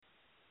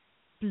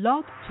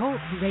Blog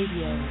Talk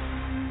Radio.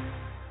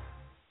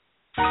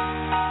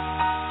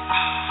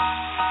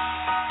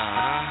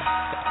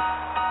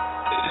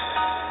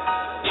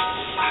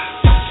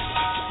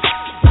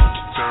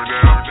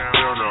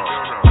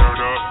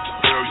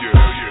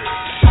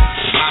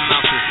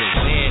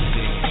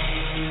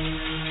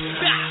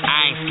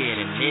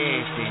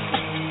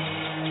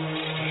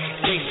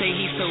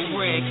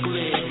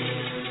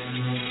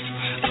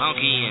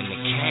 In the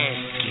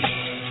casket,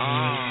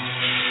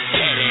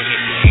 better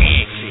hit the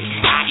exit.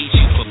 I eat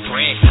you for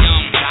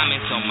breakfast.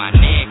 Diamonds on my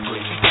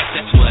necklace. Guess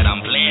that's what I'm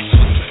blessed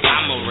with.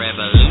 I'm a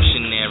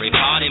revolutionary.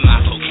 Pardon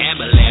my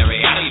vocabulary.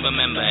 I don't even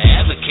remember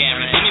ever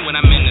caring. See me when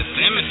I'm in the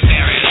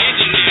cemetery.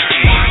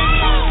 Legendary.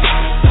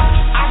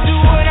 I do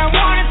what I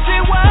want and say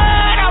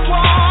what I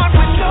want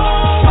with no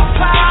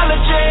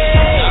apology.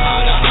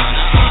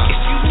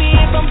 Excuse me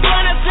if I'm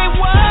gonna say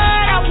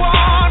what I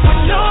want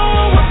with no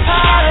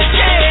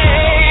apology.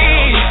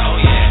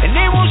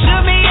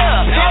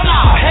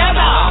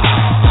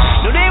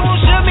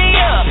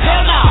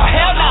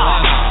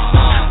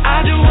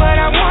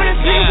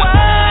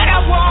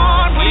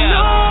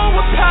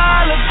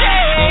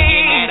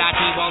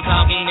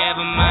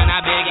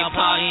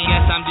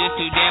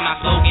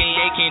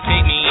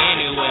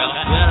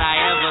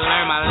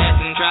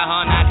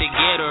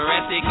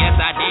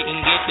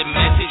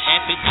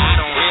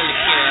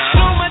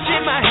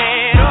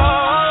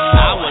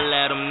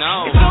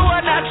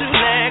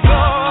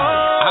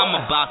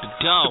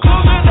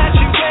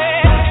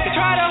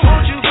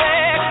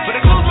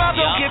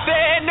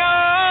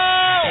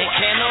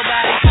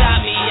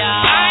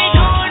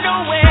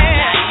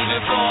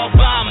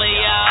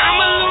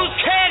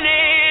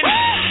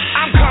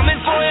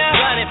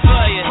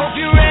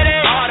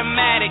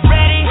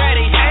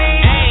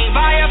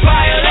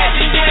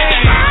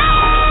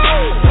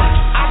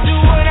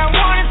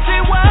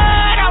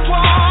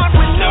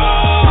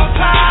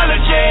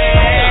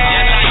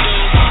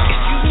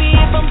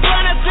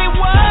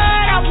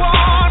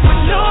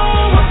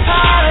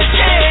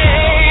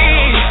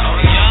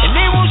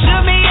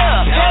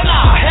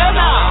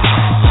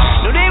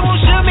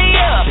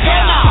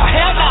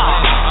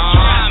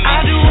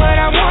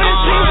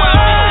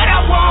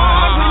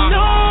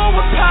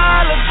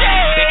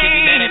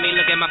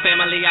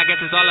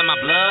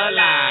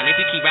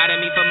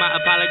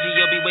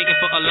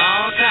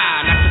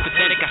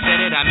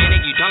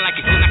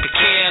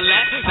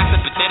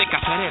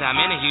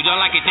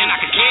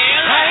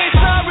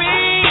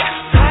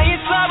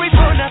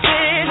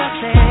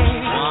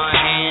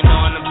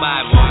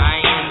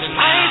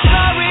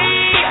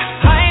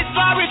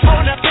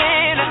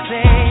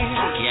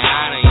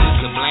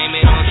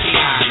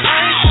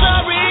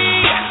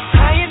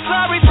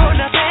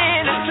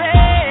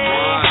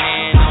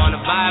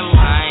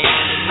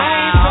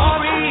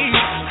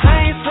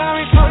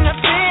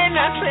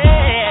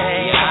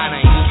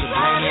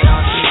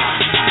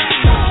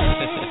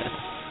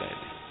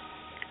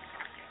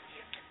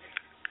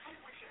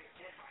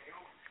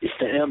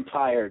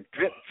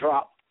 Drip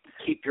drop,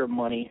 keep your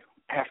money,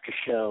 after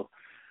show.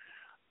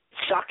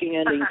 Shocking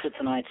ending to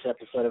tonight's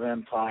episode of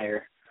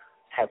Empire.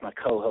 Have my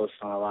co-host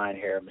on the line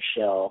here,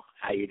 Michelle.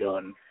 How you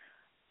doing?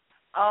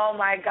 Oh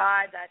my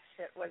God, that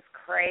shit was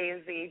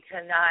crazy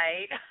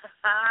tonight.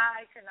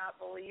 I cannot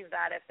believe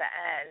that at the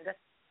end.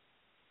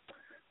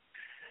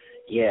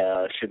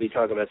 Yeah, should we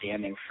talk about the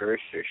ending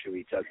first, or should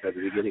we talk about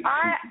the beginning?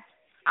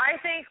 I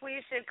think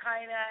we should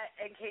kind of,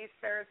 in case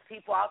there's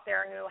people out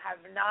there who have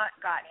not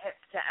got hip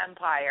to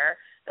Empire,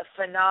 the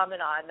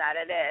phenomenon that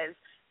it is,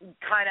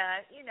 kind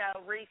of,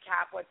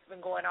 recap what's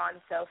been going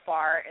on so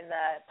far in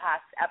the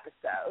past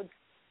episodes.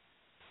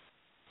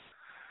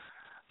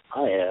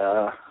 Oh,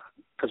 yeah,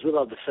 because we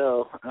love the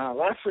show.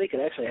 Last week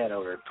it actually had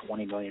over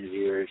 20 million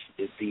viewers.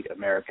 It beat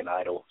American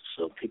Idol,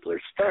 so people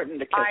are starting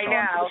to catch on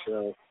to the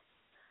show.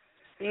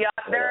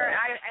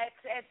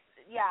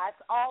 Yeah,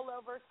 it's all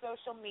over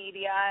social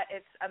media.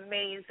 It's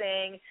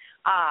amazing.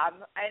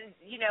 And,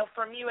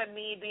 from you and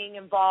me being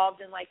involved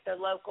in, the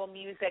local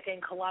music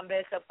in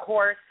Columbus, of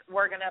course,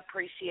 we're going to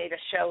appreciate a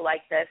show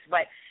like this.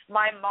 But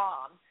my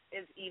mom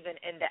is even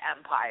into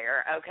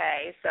Empire,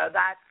 okay? So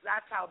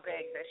that's how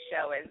big this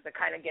show is, to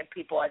kind of give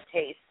people a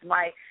taste.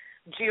 My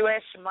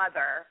Jewish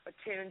mother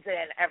tunes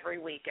in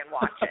every week and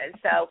watches.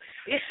 So,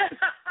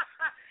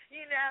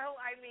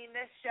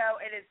 this show,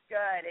 it is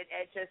good.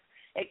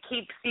 It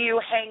keeps you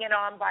hanging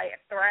on by a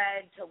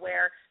thread to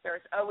where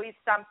there's always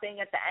something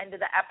at the end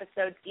of the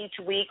episodes each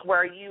week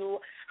where you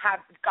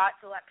have got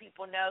to let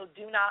people know,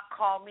 do not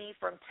call me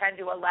from 10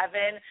 to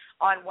 11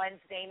 on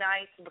Wednesday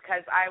nights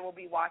because I will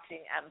be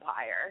watching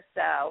Empire.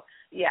 So,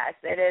 yes,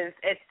 it is.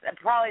 It's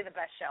probably the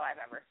best show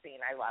I've ever seen.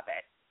 I love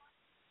it.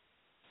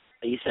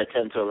 You said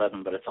 10 to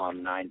 11, but it's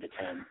on 9 to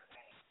 10.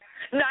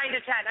 9 to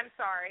 10. I'm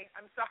sorry.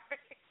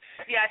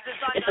 Yes, it's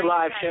on. It's a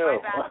live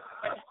show.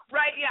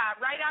 Right, yeah,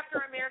 right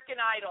after American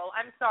Idol.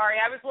 I'm sorry,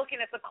 I was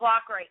looking at the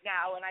clock right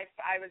now, and it's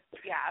 9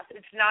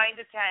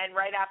 to 10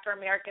 right after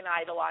American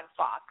Idol on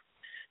Fox.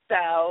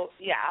 So,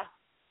 yeah.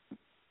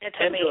 It's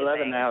 10 amazing. to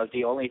 11 now is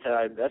the only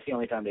time. That's the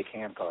only time they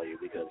can call you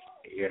because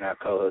you're not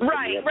co-hosting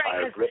the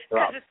Empire Drip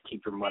Drop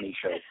Keep Your Money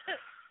show.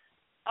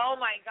 Oh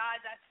my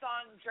God, that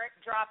song Drip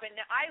Drop, and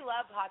I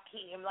love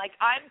Hakeem. Like,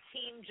 I'm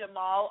Team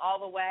Jamal all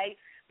the way,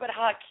 but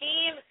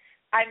Hakeem,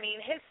 I mean,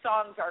 his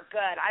songs are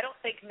good. I don't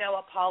think No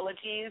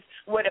Apologies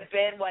would have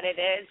been what it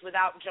is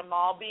without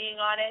Jamal being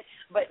on it.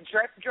 But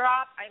Drip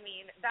Drop, I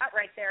mean, that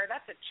right there,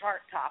 that's a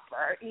chart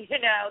topper. You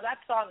know,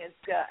 that song is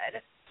good.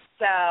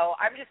 So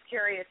I'm just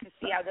curious to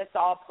see how this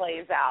all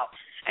plays out.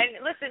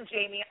 And listen,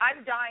 Jayme,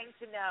 I'm dying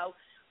to know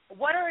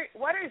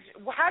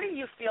how do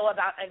you feel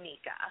about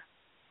Anika?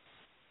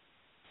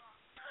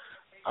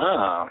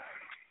 How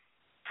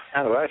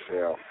do I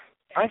feel?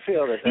 I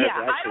feel that there's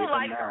actually I don't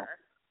like her.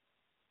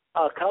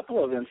 A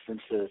couple of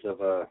instances of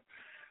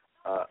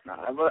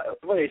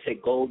what do you say,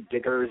 gold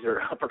diggers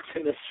or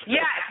opportunists?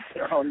 Yes.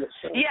 They're on the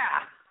show.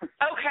 Yeah.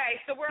 Okay,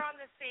 so we're on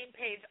the same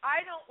page.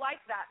 I don't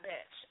like that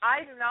bitch.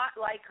 I do not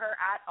like her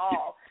at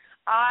all.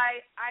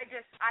 I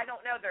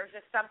don't know. There's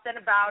just something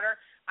about her.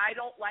 I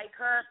don't like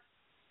her.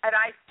 And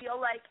I feel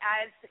like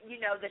as, you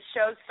know, the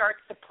show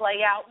starts to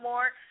play out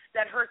more,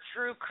 that her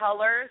true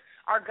colors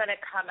are going to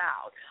come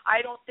out.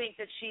 I don't think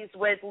that she's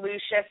with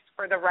Lucius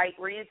for the right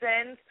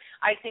reasons.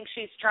 I think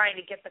she's trying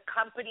to get the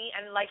company,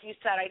 and like you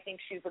said, I think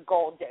she's a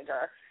gold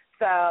digger.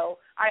 So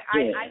I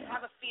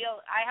have a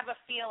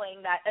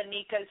feeling that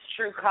Anika's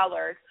true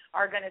colors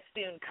are going to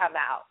soon come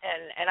out,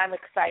 and I'm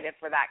excited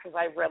for that because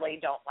I really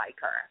don't like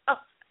her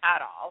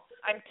at all.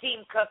 I'm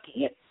Team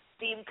Cookie. Yeah.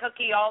 Team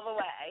Cookie all the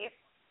way.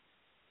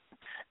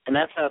 And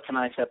that's how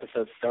tonight's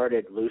episode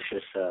started,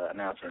 Lucius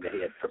announcing that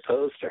he had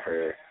proposed to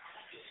her,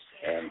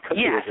 and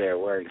Cookie was there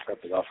wearing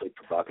something awfully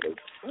provocative.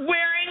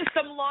 Wearing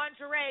some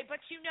lingerie, but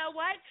you know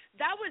what?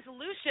 That was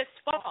Lucius'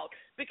 fault,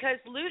 because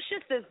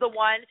Lucius is the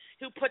one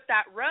who put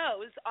that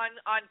rose on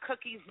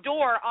Cookie's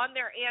door on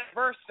their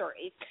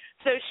anniversary.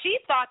 So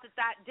she thought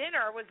that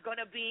dinner was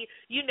going to be,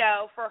 you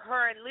know, for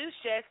her and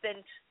Lucius,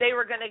 and they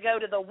were going to go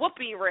to the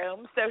whoopee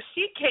room. So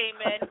she came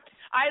in.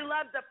 I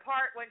love the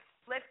part when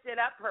lifted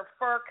up her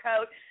fur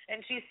coat,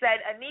 and she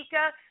said,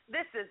 Anika,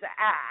 this is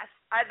ass.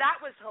 That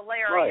was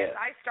hilarious. Oh, yeah.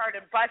 I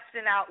started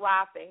busting out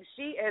laughing.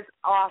 She is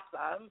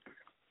awesome.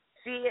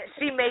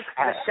 She makes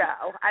the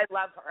show. I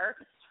love her.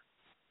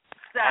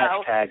 So,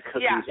 hashtag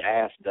Cookie's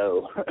ass,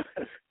 though.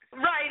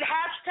 Right,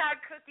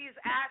 hashtag Cookie's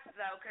ass,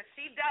 though, because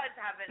she does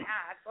have an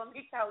ass. Let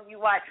me tell you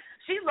what.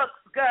 She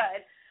looks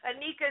good.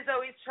 Anika's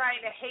always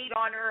trying to hate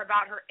on her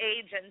about her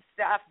age and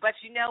stuff, but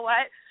you know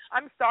what?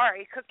 I'm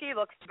sorry. Cookie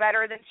looks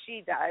better than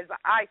she does,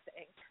 I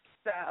think.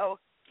 So,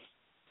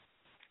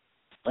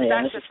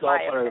 yeah, and this is all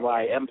part of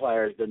why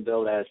Empire has been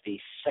billed as the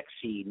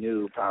sexy,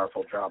 new,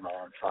 powerful drama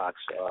on Fox.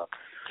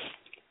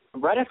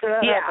 Right after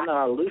that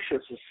happened,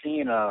 Lucius is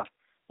seen,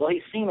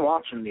 he's seen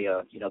watching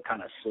the,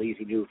 kind of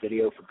sleazy new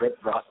video for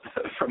Drip Drop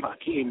from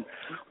Hakeem,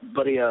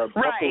 but he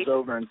buckles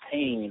over in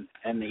pain,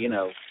 and,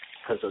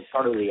 because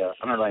part of the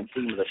underlying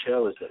theme of the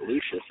show is that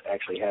Lucius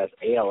actually has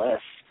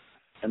ALS,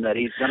 and that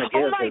he's going to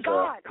give his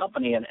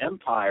company and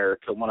Empire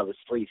to one of his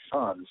 3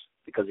 sons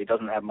because he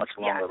doesn't have much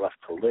longer left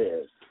to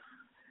live.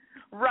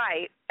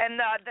 Right, and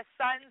the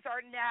sons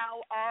are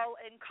now all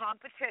in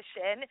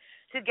competition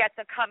to get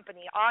the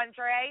company.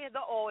 Andre,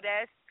 the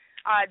oldest,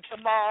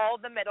 Jamal,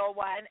 the middle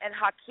one, and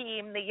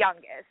Hakeem, the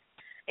youngest.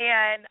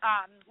 And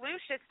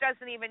Lucius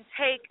doesn't even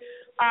take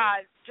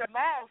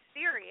Jamal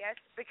serious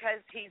because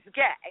he's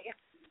gay.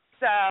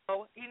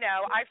 So,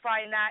 I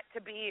find that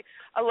to be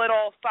a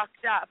little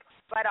fucked up.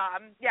 But,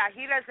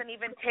 he doesn't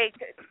even take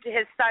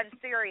his son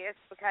serious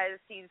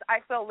because I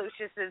feel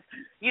Lucius is,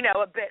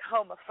 a bit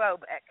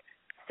homophobic.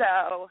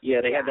 So,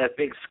 they had that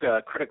big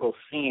critical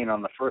scene on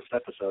the first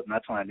episode, and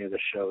that's when I knew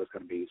the show was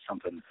going to be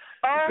something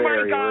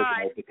very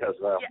original because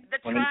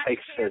when he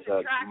takes his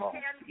Jamal.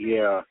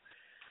 Yeah.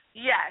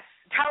 Yes.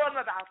 Tell them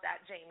about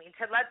that, Jayme,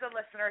 to let the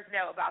listeners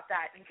know about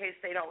that in case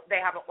they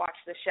haven't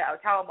watched the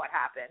show. Tell them what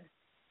happened.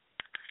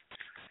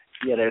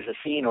 Yeah, there's a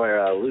scene where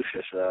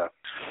Lucius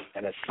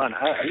and his son,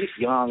 he's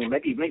young,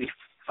 maybe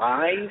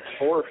 4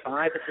 or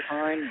 5 at the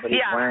time, but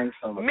he's wearing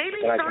some.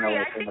 Maybe 3. I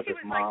think he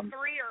was like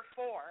 3 or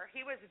 4.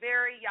 He was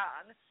very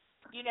young.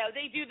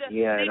 They do do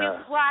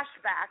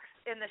flashbacks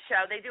in the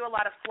show. They do a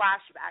lot of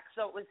flashbacks,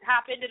 so it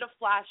happened in a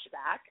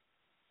flashback.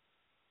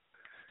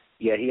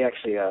 Yeah, he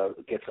actually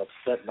gets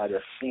upset by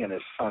just seeing his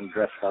son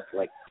dressed up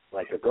like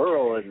a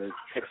girl, and then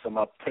picks him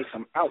up, takes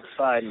him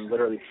outside, and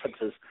literally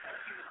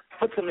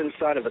puts him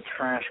inside of a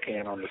trash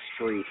can on the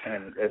street,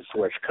 and it's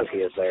where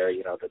Cookie is there,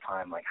 at the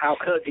time, like, how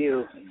could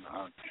you? And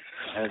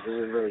it's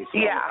really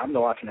funny. Yeah. I'm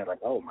watching it like,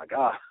 oh, my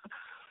God.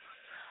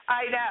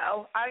 I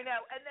know. And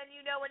then,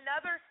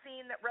 another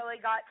scene that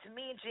really got to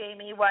me,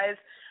 Jayme, was,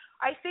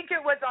 I think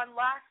it was on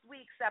last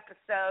week's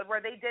episode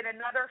where they did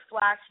another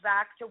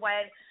flashback to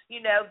when,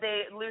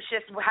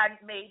 Lucius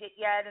hadn't made it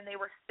yet and they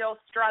were still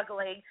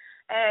struggling.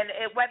 And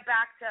it went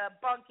back to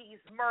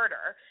Bunky's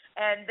murder.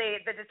 And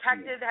the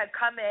detective had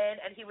come in,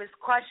 and he was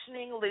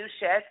questioning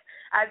Lucius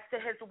as to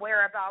his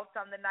whereabouts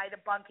on the night of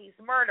Bunky's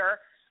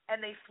murder. and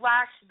they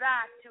flashed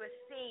back to a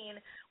scene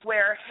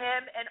where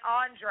him and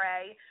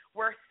Andre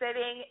were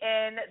sitting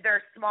in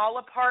their small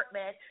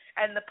apartment,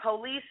 and the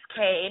police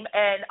came,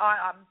 and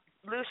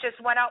Lucius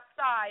went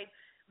outside.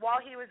 While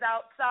he was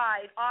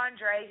outside,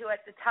 Andre, who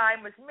at the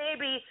time was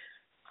maybe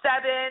 6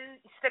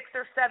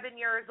 or 7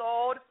 years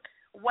old,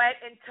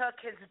 went and took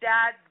his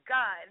dad's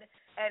gun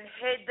and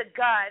hid the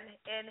gun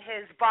in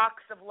his box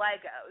of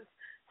Legos.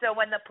 So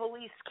when the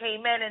police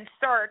came in and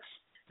searched,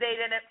 they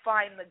didn't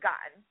find the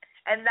gun.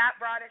 And that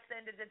brought us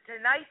into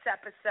tonight's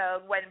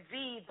episode when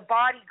V, the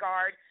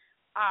bodyguard,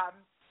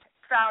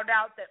 found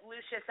out that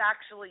Lucius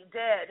actually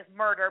did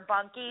murder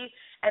Bunky,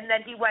 and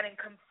then he went and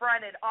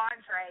confronted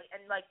Andre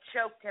and,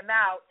 choked him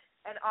out.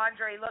 And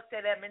Andre looked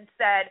at him and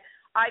said,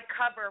 I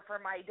cover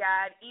for my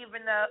dad,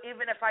 even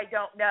if I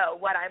don't know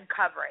what I'm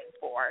covering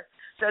for.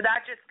 So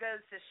that just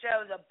goes to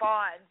show the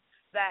bond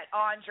that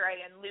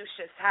Andre and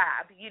Lucius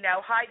have. You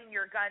know, hiding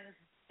your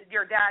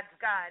dad's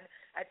gun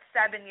at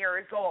 7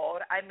 years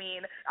old. I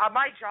mean,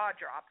 my jaw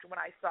dropped when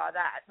I saw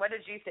that. What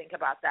did you think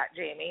about that,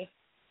 Jayme?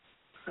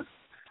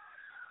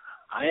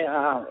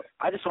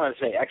 I just want to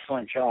say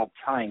excellent job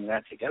tying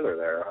that together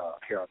there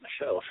here on the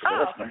show for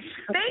the listeners.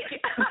 Thank you.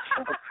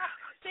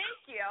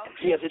 Thank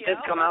you. Yes, it did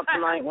come out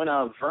tonight when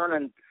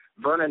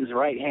Vernon's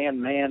right-hand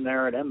man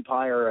there at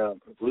Empire,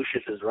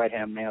 Lucius's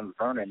right-hand man,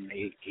 Vernon,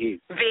 he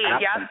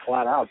asked him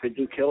flat out, did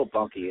you kill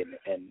Bunky?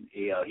 And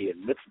he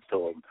admits it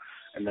to him,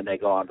 and then they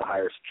go on to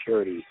hire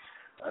security.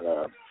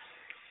 Now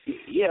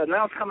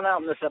it's coming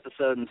out in this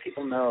episode, and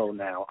people know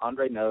now.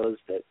 Andre knows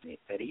that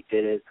he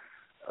did it.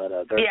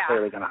 They're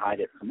clearly going to hide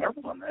it from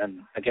everyone.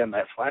 And, again,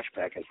 that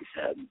flashback, as you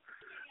said,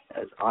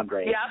 as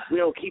Andre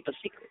will keep a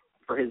secret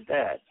for his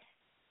dad.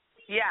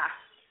 Yeah,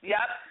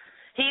 yep.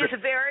 He's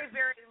very,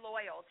 very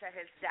loyal to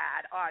his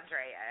dad,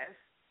 Andre is.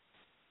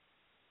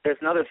 There's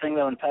another thing,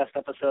 though, in past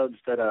episodes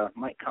that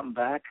might come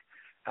back.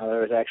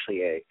 There was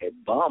actually a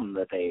bum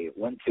that they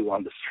went to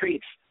on the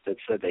streets that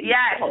said that he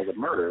saw the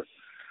murder.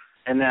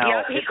 And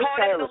now, if this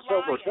guy ever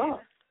sobers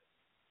up,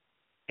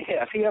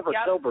 if he ever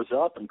sobers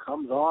up and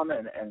comes on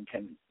and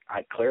can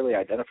clearly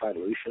identify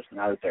Lucius,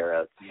 now that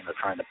they're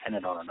trying to pin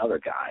it on another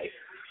guy,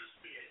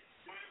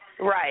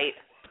 right?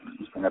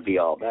 It's going to be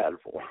all bad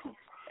for him.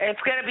 It's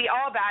going to be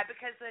all bad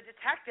because the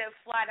detective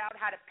flat out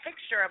had a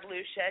picture of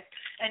Lucius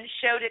and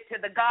showed it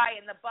to the guy,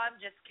 and the bum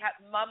just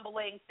kept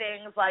mumbling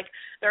things like,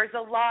 there's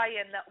a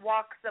lion that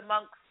walks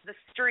amongst the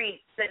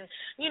streets, and,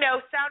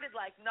 sounded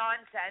like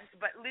nonsense,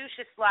 but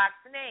Lucius' last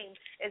name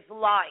is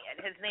Lion.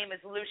 His name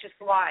is Lucius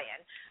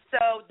Lion.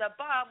 So the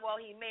bum, while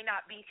he may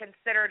not be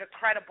considered a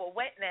credible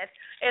witness,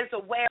 is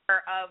aware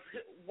of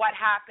what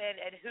happened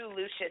and who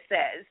Lucius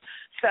is.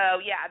 So,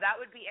 that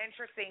would be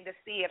interesting to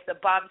see if the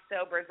bum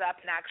sobers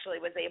up and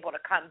actually was able to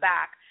come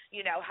back,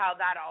 how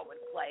that all would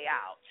play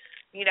out.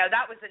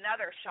 That was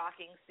another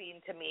shocking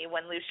scene to me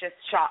when Lucius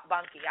shot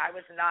Bunky. I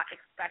was not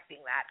expecting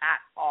that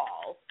at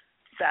all.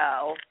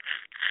 So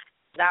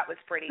that was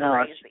pretty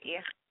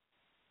crazy.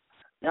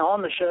 Now,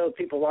 on the show,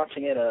 people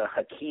watching it,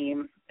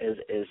 Hakeem is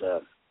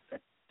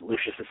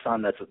Lucius'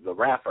 son, that's the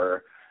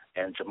rapper,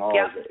 and Jamal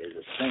is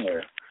a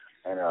singer.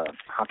 And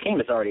Hakeem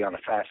is already on a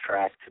fast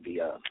track to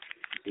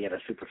being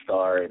a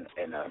superstar, and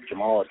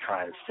Jamal is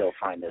trying to still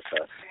find this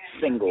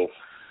single.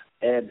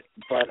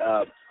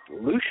 But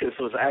Lucius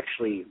was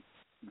actually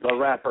the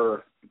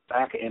rapper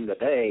back in the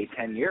day,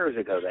 10 years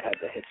ago, that had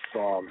the hit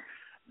song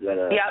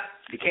that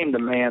became the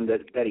man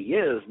that he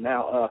is.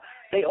 Now,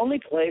 they only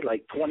played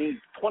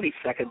 20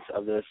 seconds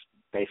of this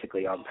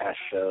basically on past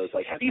shows.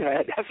 Have you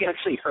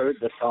actually heard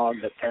the song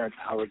that Terrence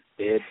Howard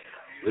did,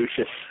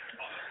 Lucius?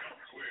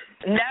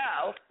 No,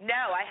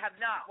 I have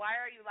not. Why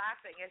are you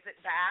laughing? Is it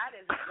bad?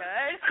 Is it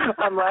good?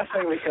 I'm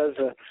laughing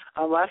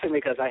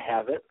because I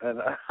have it,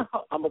 and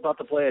I'm about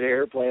to play it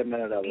here. Play a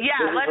minute of it.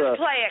 Yeah, let's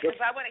play it because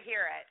I want to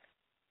hear it.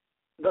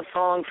 The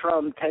song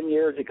from 10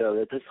 years ago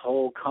that this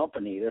whole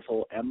company, this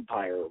whole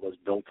empire was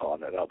built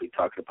on, and I'll be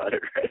talking about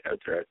it right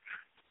after it.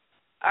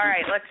 All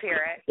right, let's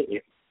hear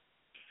it.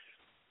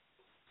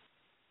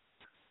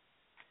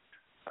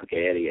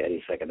 Okay,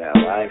 Eddie, second now.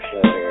 Live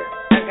show here.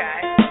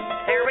 Okay,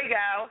 here we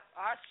go.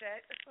 Oh,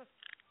 shit.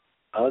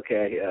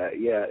 Okay,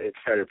 it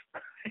started.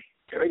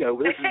 Here we go.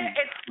 This is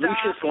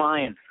Lucius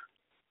Lion.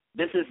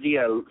 This is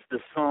the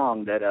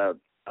song that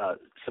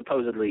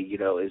supposedly,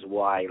 is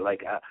why,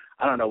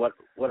 I don't know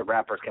what a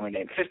rapper's coming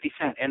name. 50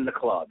 Cent in the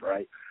club,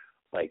 right?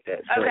 Like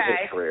that. So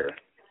his career.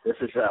 This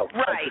is the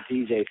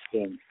DJ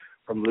spin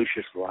from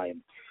Lucius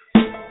Lion.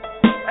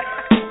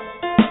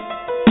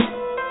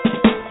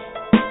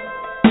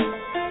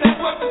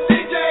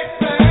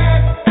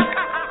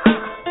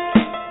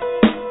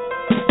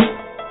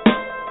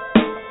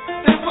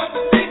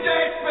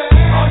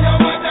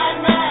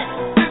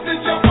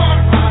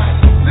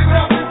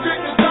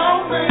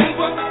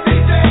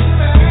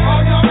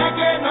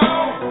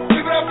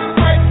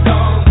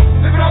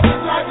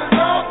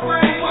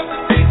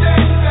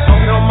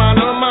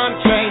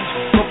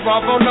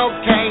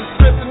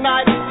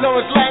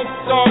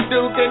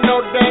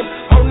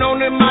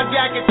 In my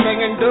jacket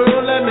singing, do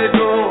let me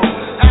go.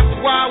 After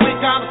a while we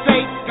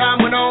conversate, time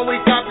went on.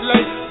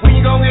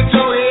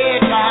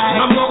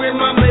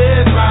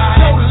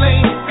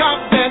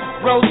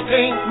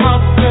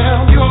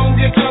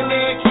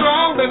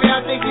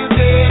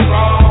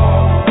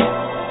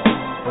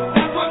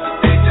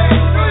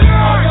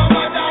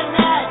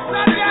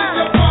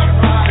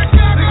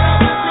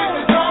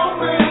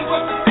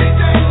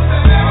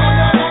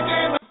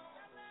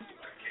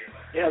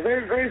 Yeah,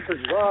 very, very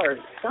bizarre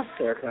stuff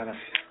there, kind of.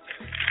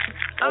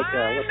 I'm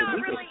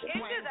not really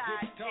into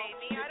that,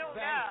 Jayme. I don't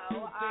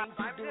know.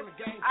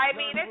 I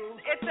mean,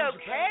 it's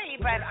okay,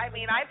 but I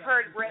mean, I've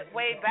heard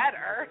way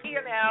better.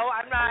 You know,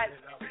 I'm not.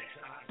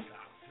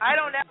 I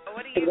don't know.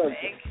 What do you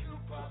think?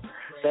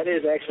 That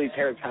is actually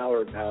Terrence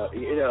Howard.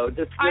 You know,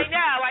 just. I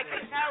know. I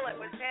could tell it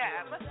was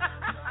him.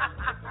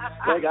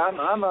 Like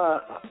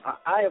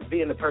I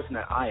being the person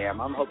that I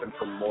am, I'm hoping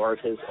for more of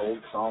his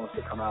old songs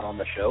to come out on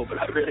the show, but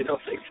I really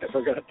don't think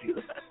they're going to do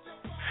that.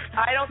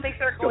 I don't think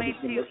they're going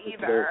to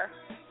either.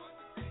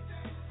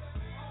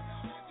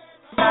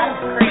 That's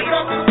crazy.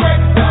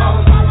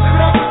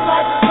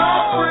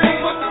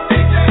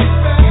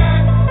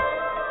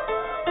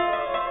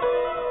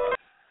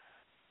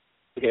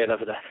 Okay,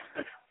 enough of that.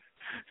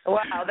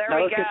 Wow, there now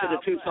we let's go. get to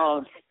the two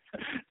songs.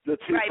 The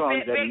two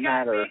songs that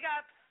matter.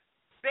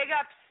 Big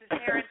ups to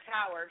Terrence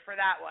Howard for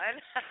that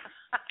one.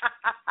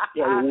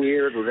 Yeah,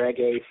 weird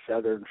reggae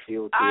southern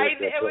feel to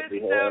it. It was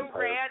so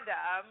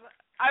random.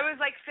 I was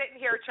like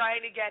sitting here trying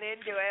to get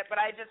into it, but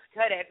I just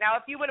couldn't. Now,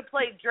 if you would have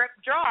played Drip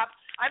Drop,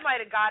 I might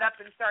have got up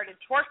and started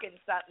twerking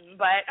something,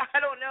 but I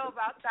don't know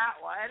about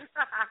that one.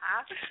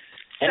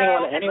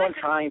 Anyone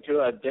trying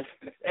to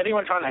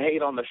hate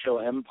on the show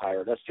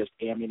Empire, that's just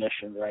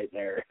ammunition right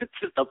there. It's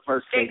just the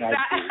first thing I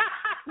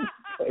do.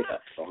 Play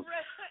that song.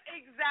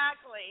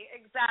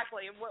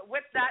 Exactly.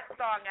 Whip that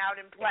song out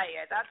and play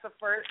it. That's the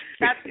first.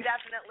 That's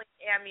definitely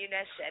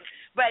ammunition.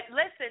 But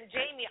listen,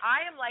 Jayme,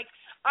 I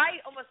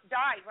almost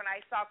died when I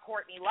saw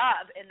Courtney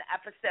Love in the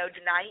episode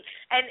tonight.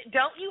 And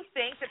don't you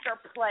think that they're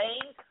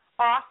playing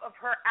off of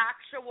her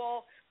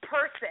actual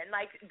person?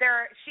 Like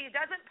she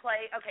doesn't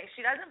play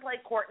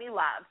Courtney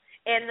Love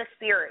in the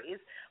series,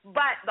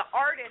 but the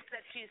artist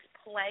that she's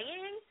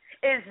playing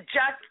is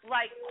just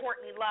like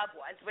Courtney Love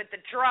was, with the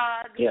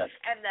drugs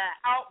and the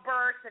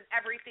outbursts and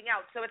everything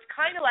else. So it's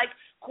kind of like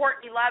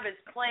Courtney Love is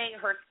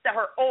playing her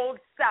old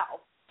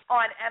self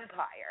on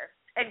Empire.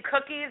 And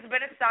Cookie's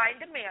been assigned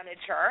to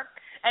manage her.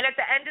 And at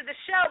the end of the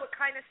show, it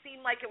kind of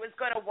seemed like it was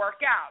going to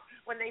work out.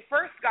 When they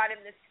first got in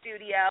the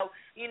studio,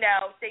 you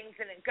know, things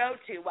didn't go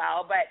too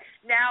well. But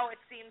now it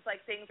seems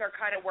like things are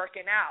kind of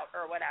working out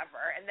or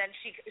whatever. And then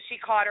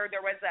she caught her. There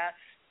was a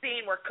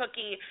scene where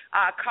Cookie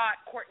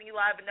caught Courtney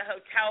Love in the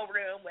hotel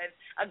room with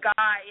a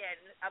guy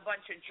and a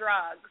bunch of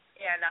drugs.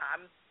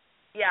 And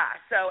yeah,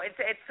 so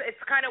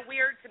it's kind of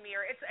weird to me.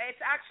 Or it's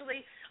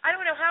actually, I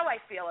don't know how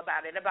I feel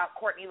about it, about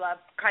Courtney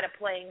Love kind of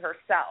playing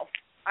herself.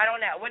 I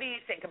don't know. What do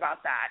you think about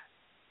that?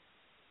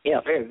 Yeah,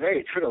 very,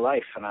 very true to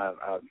life. And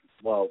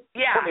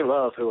Courtney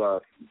Love, who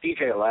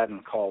DJ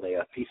Aladdin called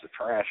a piece of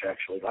trash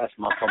actually last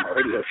month on the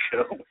radio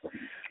show,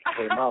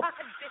 came up.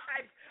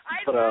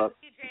 I love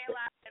DJ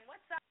Aladdin.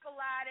 What's up,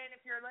 Aladdin?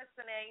 If you're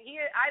listening,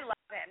 I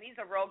love him. He's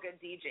a real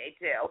good DJ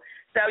too.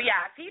 So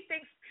yeah, if he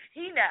thinks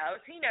he knows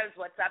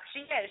what's up.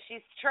 She's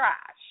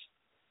trash.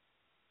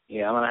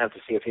 Yeah, I'm gonna have to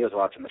see if he was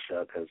watching the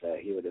show, because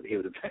he would have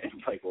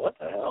been like, "What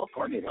the hell,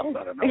 Courtney Love?"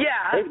 I don't know.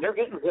 Yeah, they're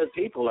getting good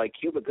people. Like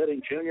Cuba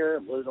Gooding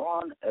Jr. was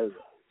on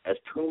as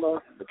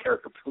Puma, the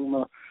character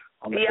Puma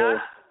on the show.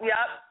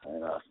 Yep.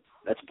 And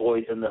that's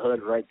Boys in the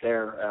Hood right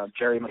there.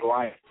 Jerry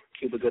Maguire,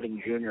 Cuba Gooding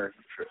Jr.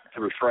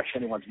 To refresh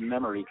anyone's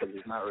memory, because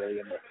he's not really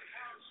in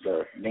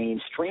the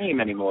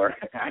mainstream anymore.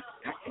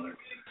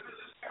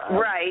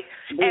 Right.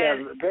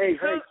 Yeah, very,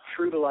 very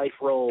true to life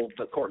role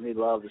that Courtney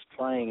Love is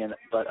playing,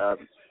 but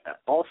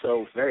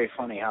also very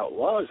funny how it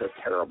was a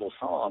terrible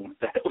song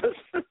that was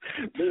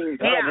being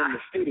done in the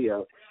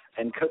studio,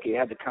 and Cookie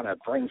had to kind of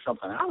bring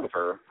something out of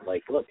her.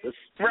 Like, look, this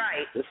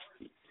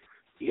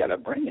you got to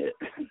bring it.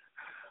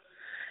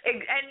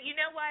 And you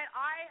know what?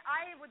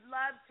 I would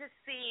love to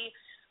see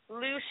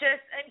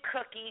Lucius and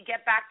Cookie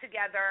get back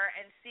together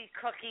and see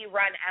Cookie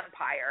run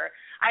Empire.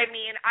 I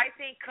mean, I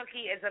think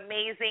Cookie is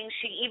amazing.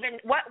 She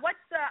even what's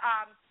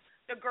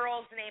the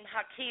girl's name?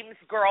 Hakeem's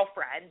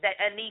girlfriend that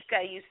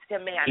Anika used to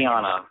manage.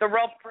 Tiana.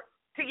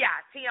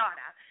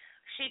 Tiana.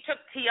 She took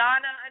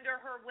Tiana under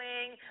her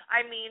wing.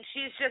 I mean,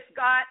 she's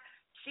got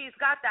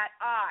that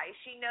eye.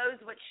 She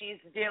knows what she's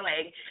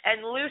doing.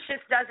 And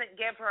Lucius doesn't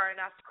give her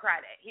enough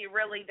credit. He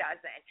really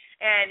doesn't.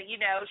 And, you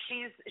know,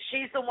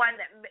 she's the one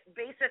that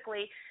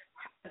basically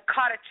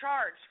caught a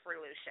charge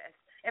for Lucius.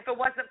 If it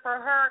wasn't for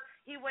her,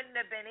 he wouldn't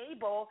have been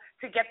able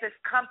to get this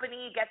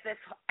company, get this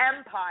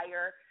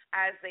empire,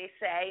 as they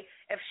say,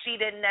 if she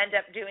didn't end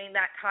up doing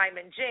that time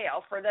in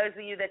jail. For those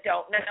of you that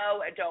don't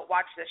know and don't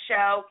watch the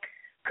show,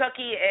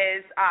 Cookie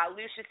is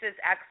Lucius's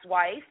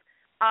ex-wife.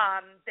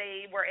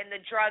 They were in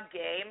the drug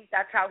game.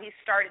 That's how he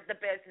started the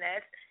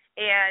business.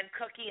 And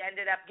Cookie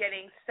ended up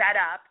getting set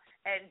up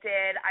and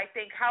did, I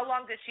think, how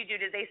long did she do?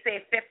 Did they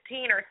say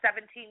 15 or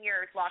 17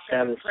 years locked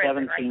up in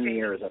prison? 17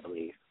 years, I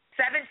believe.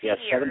 17 years.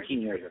 Yes,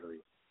 17 years, I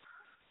believe.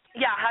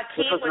 Yeah,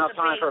 Hakeem This was enough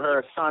time for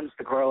her sons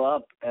to grow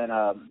up, and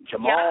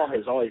Jamal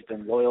has always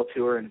been loyal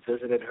to her and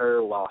visited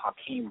her, while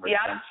Hakeem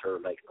resents her,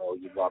 like, oh,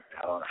 you walked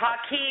out on her.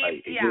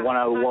 Hakeem, You want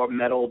a war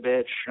medal,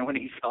 bitch, when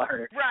he saw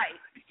her. Right.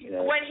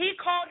 When he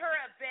called her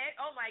a bitch,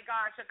 oh my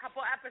gosh, a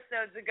couple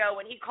episodes ago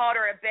when he called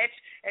her a bitch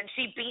and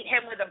she beat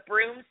him with a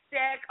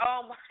broomstick,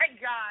 oh my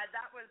God,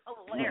 that was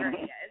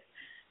hilarious.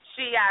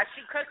 She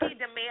Cookie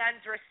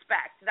demands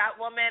respect. That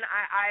woman,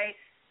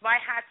 my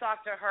hat's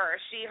off to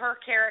her. Her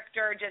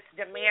character just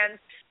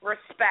demands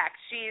respect.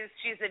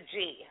 She's a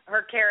G.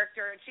 Her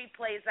character, she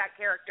plays that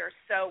character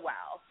so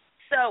well.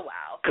 So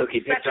well. Cookie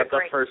picked up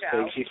the first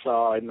thing she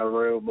saw in the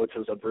room, which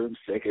was a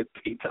broomstick, and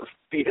beat his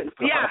behind.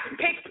 Yeah,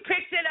 picked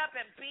it up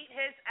and beat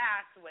his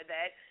ass with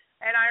it.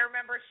 And I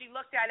remember she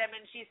looked at him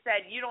and she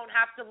said, "You don't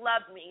have to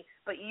love me,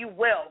 but you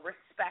will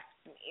respect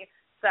me."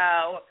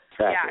 So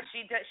yeah,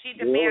 she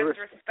demands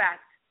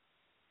respect.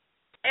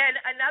 And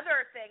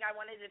another thing I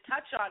wanted to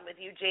touch on with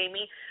you,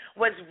 Jayme,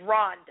 was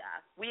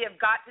Rhonda. We have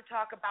got to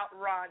talk about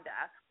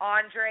Rhonda,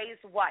 Andre's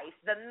wife,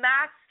 the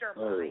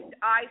mastermind,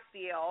 I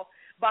feel,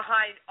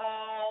 behind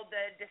all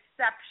the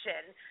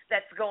deception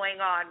that's going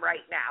on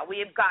right now.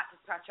 We have got to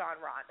touch on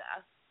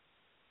Rhonda.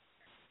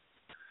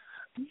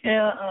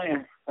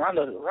 Yeah,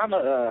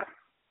 Rhonda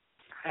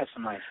has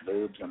some nice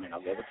boobs. I mean,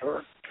 I'll give it to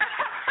her.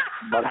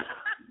 But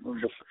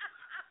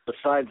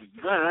besides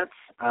that,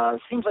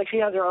 it seems like she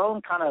has her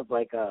own kind of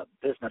like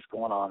business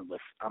going on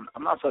with.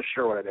 I'm not so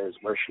sure what it is,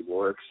 where she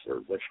works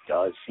or what she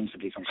does. Seems to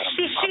be some kind of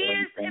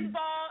modeling thing.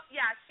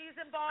 She's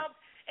involved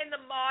in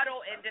the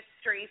model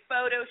industry,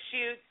 photo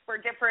shoots for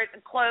different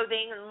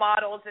clothing and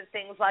models and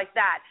things like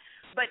that.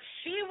 But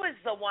she was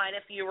the one,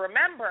 if you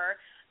remember,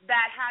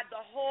 that had the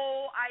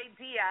whole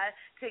idea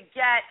to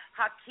get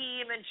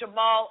Hakeem and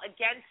Jamal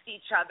against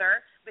each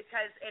other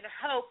because in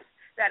hopes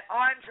that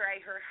Andre,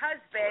 her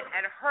husband,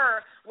 and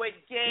her would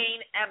gain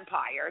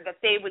empire,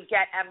 that they would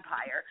get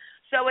empire.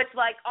 So it's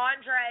like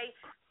Andre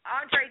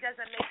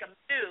doesn't make a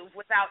move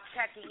without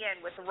checking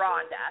in with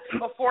Rhonda.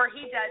 Before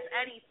he does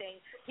anything,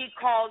 he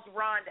calls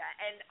Rhonda.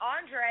 And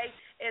Andre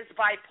is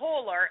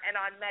bipolar and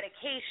on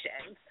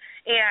medications.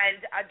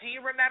 And do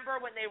you remember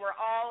when they were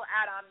all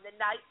at the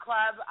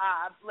nightclub,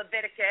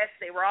 Leviticus?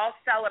 They were all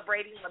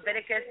celebrating.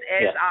 Leviticus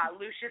is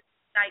Lucius'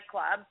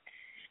 nightclub.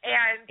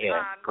 And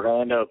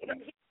grand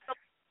opening.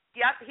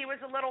 Yep, he was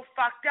a little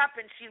fucked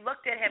up, and she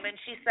looked at him and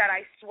she said,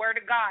 "I swear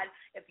to God,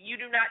 if you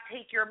do not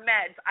take your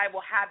meds, I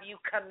will have you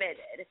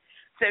committed."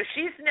 So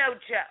she's no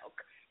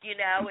joke,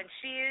 and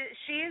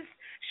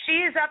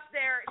she's up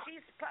there,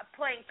 she's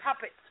playing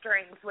puppet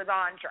strings with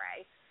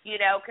Andre,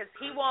 because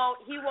he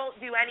won't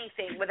do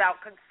anything without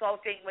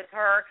consulting with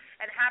her,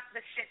 and half the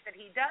shit that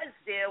he does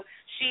do,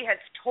 she has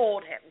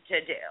told him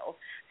to do.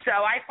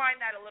 So I find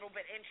that a little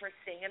bit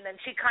interesting, and then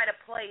she kind of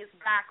plays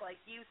back,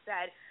 like you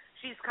said.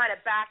 She's kind of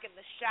back in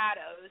the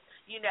shadows,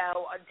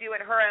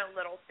 doing her own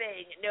little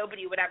thing.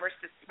 Nobody would ever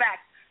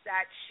suspect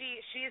that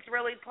she's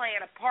really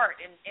playing a part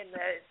in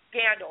the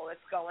scandal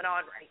that's going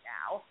on right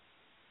now.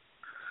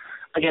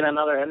 Again,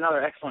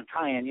 another excellent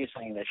tie-in. You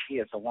saying that she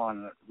is the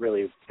one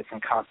really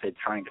concocted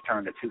trying to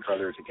turn the two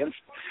brothers against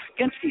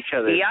each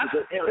other. Yeah.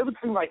 It would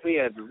seem like we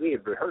had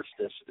rehearsed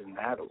this and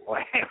had a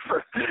way.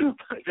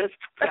 This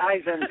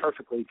ties in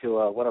perfectly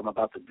to what I'm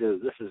about to do.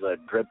 This is a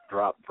Drip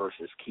Drop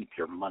versus Keep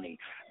Your Money.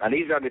 Now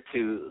these are the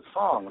two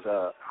songs.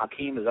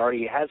 Hakeem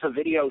has a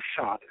video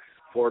shot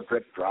for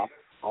Drip Drop.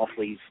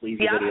 Awfully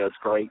sleazy video. It's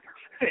great.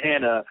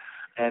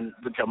 And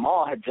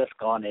Jamal had just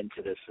gone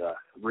into this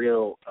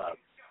real.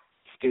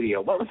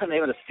 Studio. What was the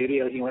name of the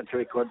studio he went to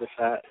record this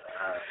at?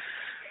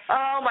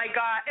 Oh my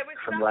God! It was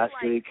from last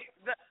week.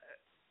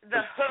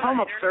 The hood, some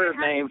absurd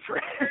name for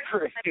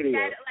a studio.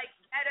 Like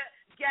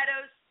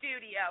ghetto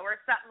studio or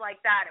something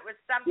like that. It was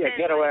something. Yeah,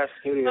 ghetto ass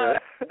studio.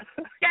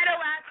 Ghetto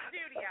ass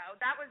studio.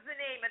 That was the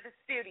name of the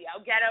studio.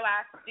 Ghetto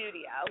ass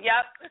studio.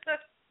 Yep.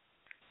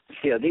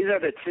 Yeah, these are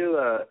the two.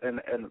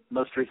 In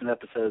most recent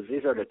episodes,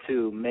 these are the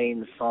two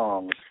main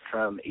songs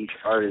from each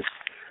artist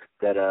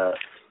that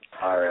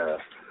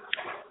are.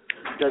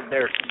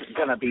 They're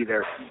going to be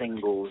their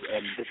singles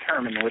and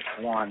determine which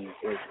one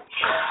is,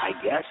 I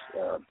guess,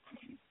 the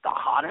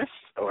hottest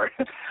or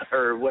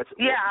what's.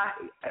 Yeah.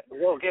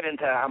 We'll get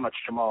into how much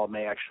Jamal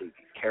may actually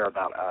care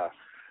about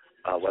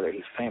whether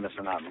he's famous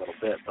or not in a little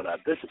bit. But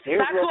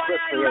here's real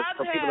quick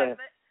for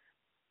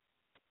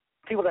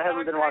people that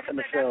haven't been watching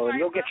the show, and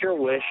you'll get your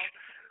wish.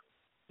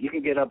 You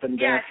can get up and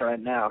dance right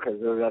now because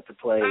we're about to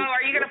play. Oh,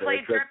 are you going to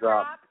play Drip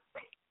Drop?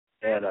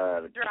 And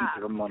Keep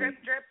Your Money. Drip,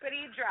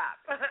 drippity drop.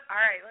 All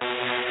right.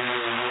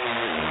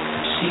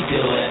 She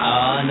do it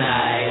all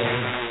night.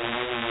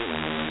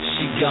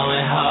 She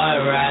going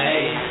hard,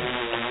 right?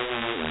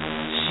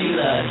 She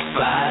love the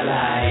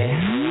spotlight.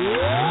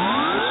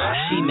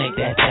 She make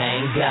that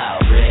thing go.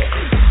 Drip,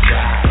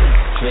 drop,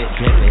 drip,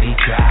 drippity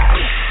drop,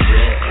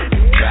 drip,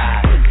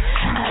 drop.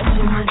 I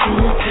do my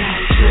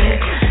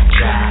drip,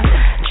 drop,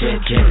 drip,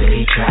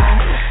 drippity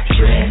drop,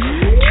 drip,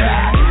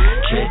 drop,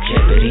 drip,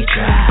 drippity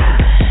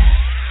drop.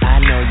 I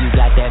know you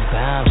got that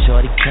bomb,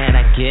 shorty, can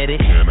I get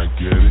it?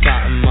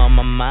 Something on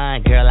my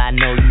mind, girl, I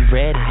know you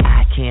ready.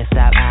 I can't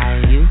stop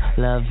eyeing you,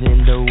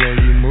 loving the way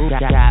you move.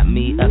 Got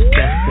me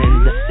obsessed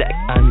in the sex,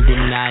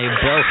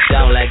 undeniable.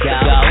 Don't let go.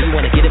 You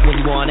wanna get it when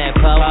you on that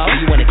pole.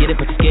 You wanna get it,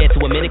 but you're scared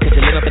to admit it, cause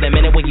you're living for that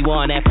minute when you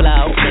on that phone.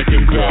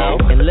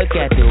 Look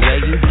at the way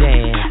you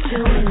dance.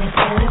 Doing it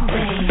for the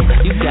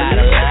band. You got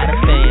a lot of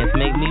fans,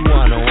 make me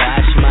wanna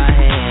wash my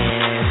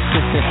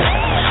hands.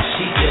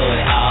 She do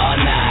it all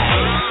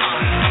night.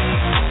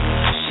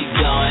 She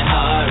going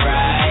hard,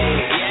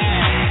 right?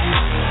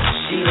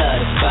 She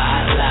love the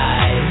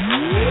spotlight.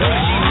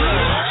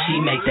 She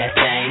make that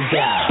thing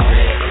go.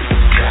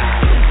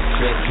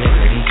 Trip,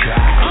 drippity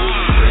drop.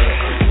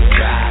 Trip,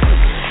 drop.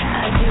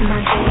 I do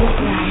my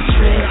baseline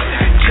trip,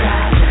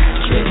 drop,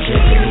 Trip,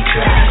 drippity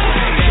drop.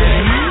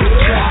 Trip,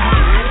 drop.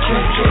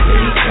 Trip,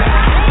 drippity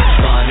drop.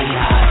 Funny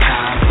how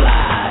time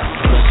flies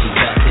when she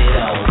bust it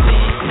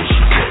open.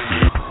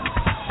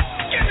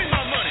 Give me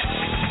my money.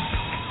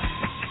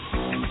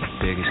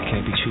 Beggars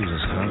can't be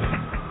choosers, huh?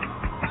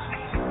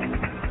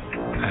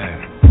 Hey.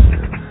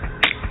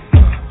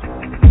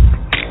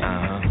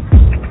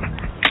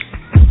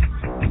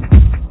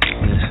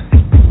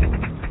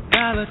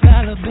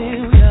 Dollar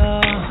bill,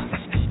 y'all.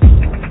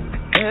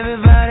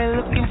 Everybody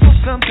looking for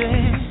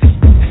something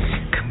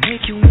could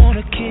make you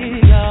wanna kill,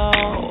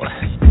 y'all.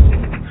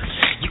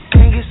 You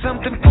can't get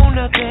something for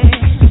nothing.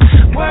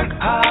 Work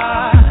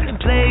hard and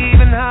play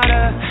even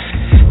harder.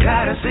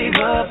 Gotta save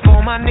up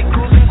all my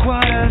nickels and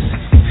quarters.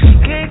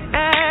 Can't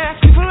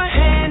ask you for a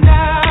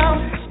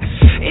handout.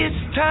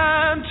 It's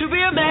time to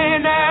be a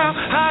man now.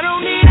 I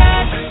don't need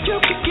that. You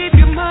can keep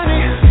your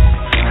money.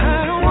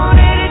 I don't want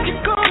it if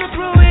you're gonna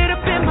throw it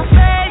up in my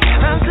face.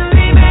 I'm still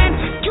leaving.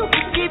 You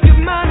can keep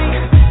your money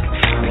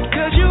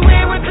because you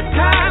ain't worth the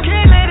time.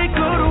 Can't let it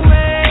go to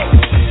waste.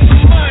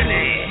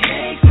 Money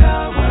Makes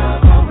the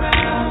world go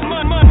round.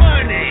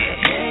 money.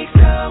 Makes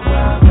the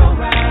world go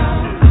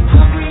round. I'm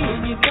hungry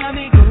and you got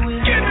me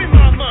going. Give me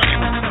my money.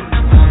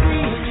 I'm hungry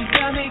and you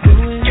got me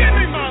going. Give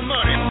me my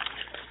money.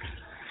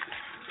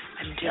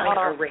 I'm doing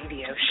a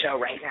radio show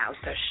right now,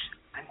 so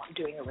I'm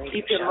doing a radio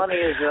Keep show. Your Money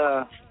is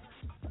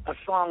a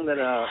song that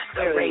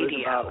clearly was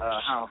radio.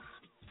 about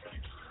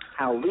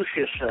how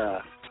Lucius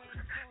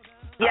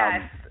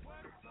Yes.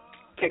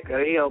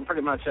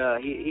 pretty much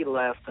he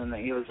left and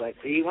he was like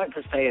he went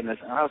to stay in this.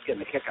 And I was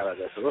getting a kick out of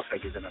this. It looks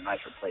like he's in a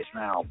nicer place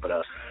now, but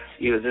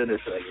he was in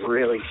this like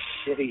really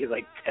shitty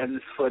like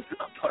 10-foot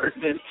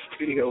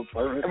studio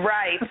apartment.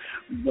 Right.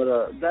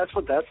 But that's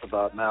what that's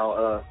about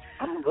now.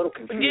 I'm a little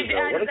confused.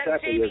 Though.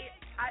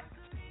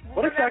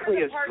 What exactly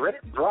is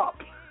drip drop?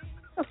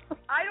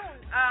 I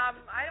don't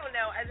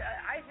know.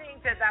 I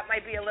think that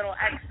might be a little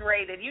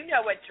X-rated. You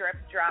know what drip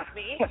drop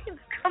means.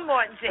 Come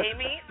on,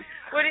 Jayme.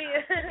 What do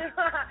you?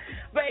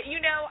 But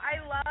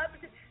I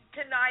loved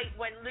tonight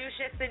when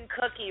Lucius and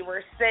Cookie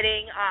were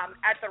sitting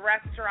at the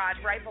restaurant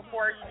right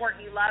before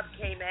Courtney Love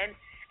came in,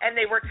 and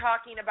they were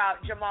talking about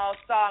Jamal's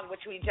song,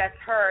 which we just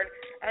heard,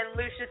 and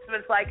Lucius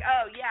was like,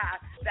 "Oh yeah,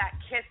 that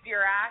Kiss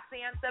Your Ass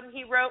anthem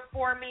he wrote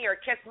for me, or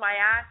Kiss My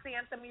Ass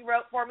anthem he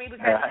wrote for me,"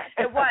 because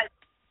it was.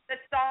 The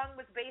song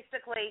was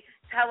basically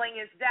telling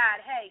his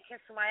dad, hey,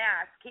 kiss my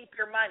ass, keep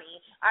your money,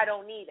 I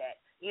don't need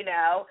it,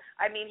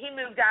 I mean, he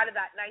moved out of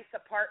that nice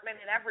apartment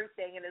and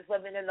everything and is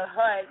living in the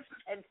hood,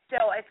 and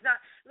still, it's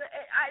not,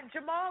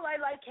 Jamal, I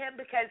like him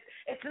because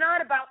it's not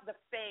about the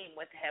fame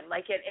with him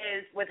like it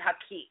is with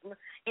Hakeem.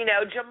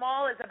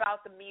 Jamal is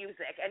about the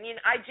music, and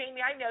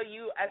Jayme, I know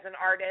you as an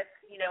artist,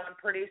 and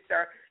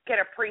producer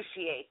can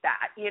appreciate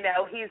that,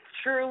 he's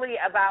truly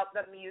about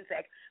the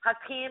music.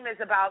 Hakeem is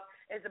about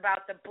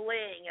the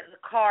bling and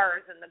the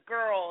cars and the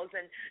girls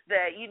and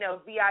the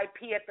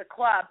VIP at the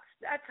club.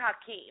 That's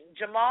Hakeem.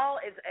 Jamal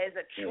is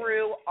a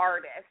true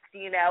artist,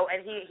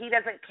 and he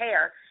doesn't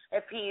care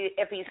if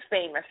he's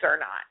famous or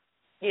not.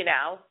 He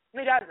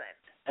doesn't.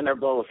 And they're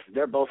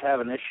both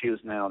having issues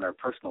now in their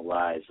personal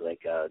lives.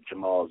 Like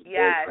Jamal's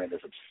boyfriend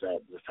is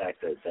upset with the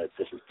fact that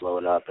this is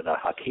blowing up, and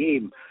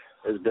Hakeem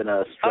has been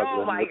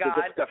struggling with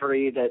the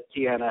discovery that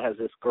Tiana has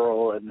this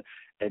girl and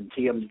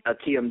a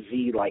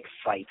TMZ like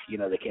site.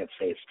 They can't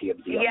say it's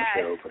TMZ on the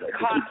show, but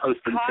he's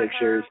posting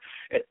pictures.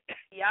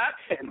 Yep.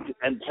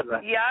 And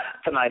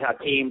tonight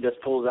Hakeem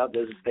just pulls out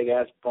this big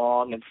ass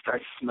bong and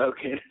starts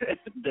smoking.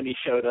 Then he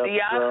showed up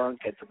drunk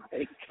at the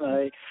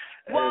night.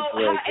 Well,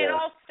 it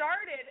all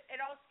started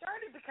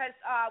because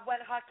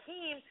when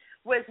Hakeem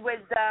was with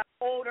the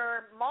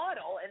older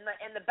model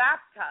in the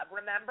bathtub,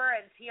 remember?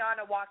 And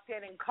Tiana walked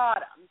in and caught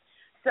him.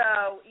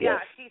 So,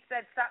 she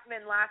said something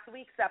in last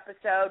week's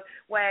episode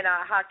when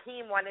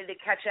Hakeem wanted to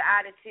catch an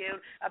attitude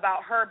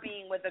about her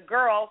being with a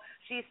girl.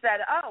 She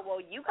said, oh,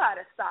 well, you got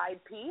a side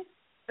piece.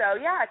 So,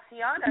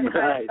 Tiana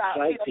thought,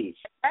 side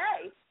piece.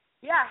 Hey,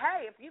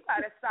 if you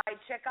got a side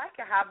chick, I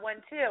could have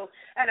one too.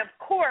 And, of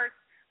course,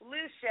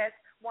 Lucius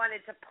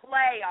wanted to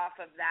play off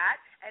of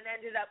that and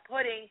ended up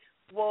putting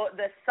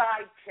the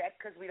side chick,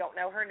 because we don't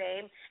know her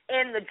name,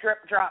 in the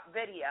drip drop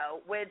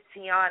video with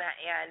Tiana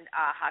and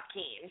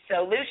Hakeem.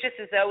 So Lucius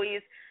is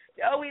always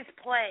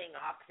playing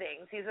off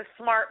things. He's a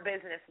smart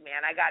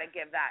businessman. I got to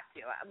give that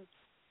to him.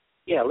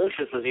 Yeah,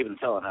 Lucius was even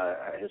telling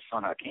his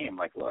son Hakeem,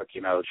 like, look,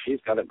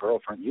 she's got a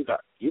girlfriend. You got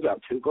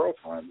two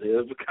girlfriends. It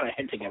was kind of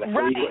hinting at a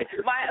right.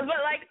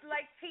 But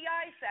like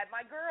T.I. said,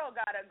 my girl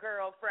got a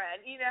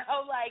girlfriend.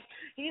 Like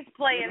he's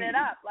playing it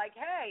up. Like,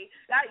 hey,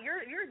 that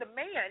you're the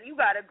man, you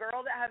got a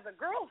girl that has a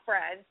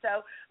girlfriend.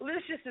 So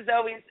Lucius is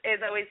always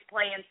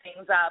playing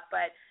things up,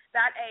 but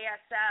that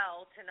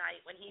ASL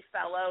tonight when he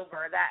fell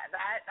over,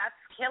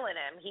 that's killing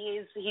him.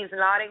 He's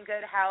not in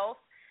good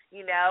health.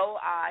 You know,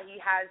 he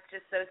has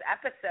just those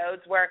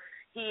episodes where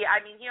he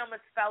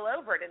almost fell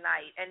over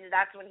tonight, and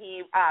that's when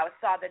he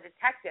saw the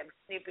detective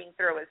snooping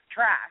through his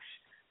trash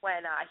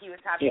when he was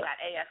having that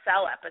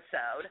ASL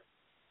episode.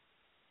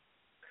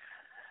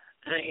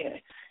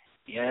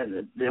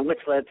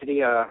 Which led to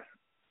the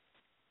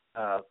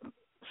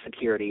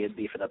security and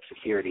beefing up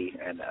security,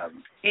 and I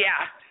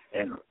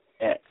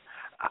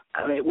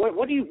mean,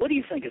 what do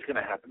you think is going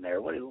to happen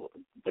there? What do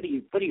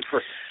you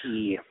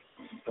foresee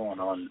going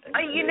on?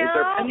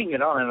 They're pinning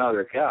it on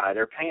another guy.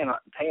 They're paying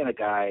a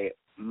guy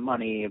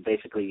money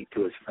basically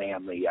to his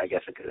family. I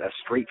guess a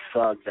street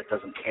thug that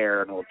doesn't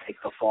care and will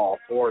take the fall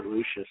for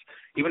Lucius,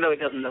 even though he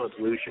doesn't know it's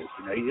Lucius.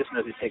 You know, he just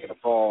knows he's taking a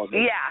fall and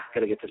he's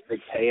going to get this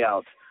big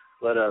payout.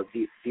 But I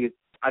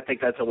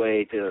think that's a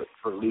way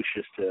for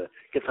Lucius to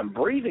get some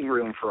breathing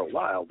room for a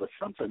while, but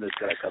something is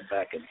going to come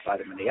back and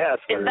bite him in the ass,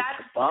 whether it's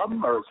a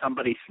bum or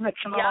somebody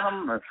snitching on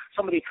him or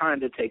somebody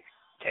trying to take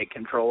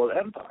control of the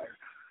Empire.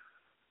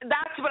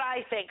 That's what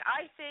I think.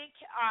 I think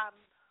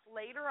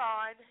later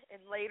on, in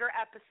later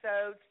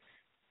episodes,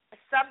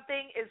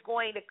 something is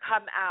going to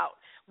come out,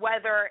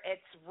 whether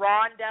it's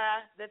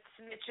Rhonda that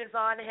snitches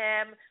on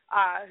him,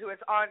 who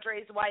is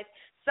Andre's wife.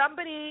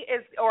 Somebody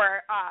is, or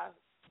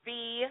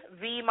V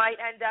might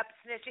end up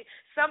snitching.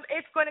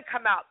 It's going to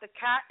come out. The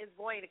cat is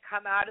going to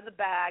come out of the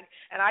bag,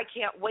 and I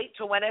can't wait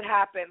till when it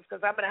happens because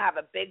I'm going to have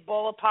a big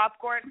bowl of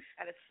popcorn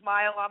and a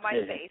smile on my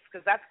face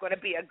because that's going to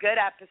be a good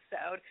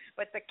episode.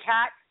 But the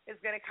cat is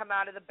going to come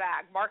out of the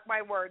bag. Mark my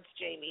words,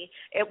 Jayme.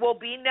 It will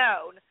be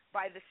known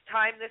by this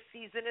time this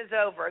season is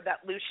over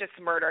that Lucius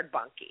murdered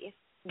Bunky.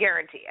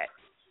 Guarantee it.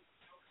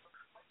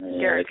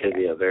 Yeah, it could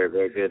be a very,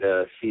 very good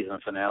season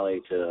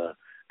finale to.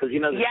 Because,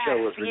 the show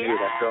was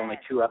renewed after only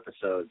 2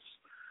 episodes,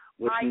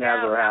 which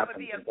never happens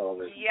in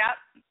television. Yep,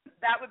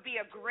 that would be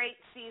a great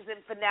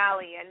season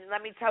finale. And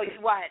let me tell you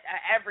what,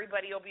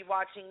 everybody will be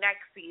watching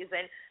next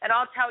season. And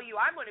I'll tell you,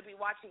 I'm going to be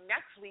watching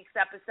next week's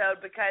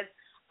episode because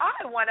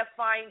I want to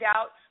find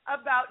out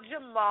about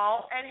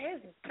Jamal and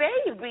his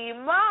baby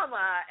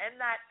mama and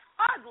that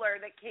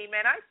toddler that came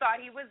in. I thought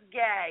he was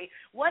gay.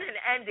 What an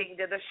ending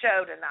to the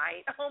show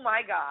tonight. Oh,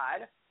 my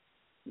God.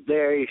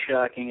 Very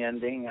shocking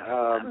ending.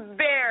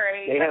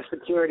 Very. They have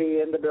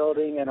security in the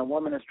building, and a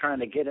woman is trying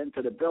to get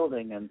into the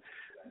building, and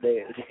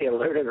they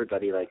alert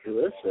everybody, like,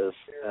 who is this?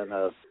 And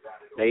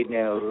they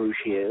know who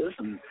she is,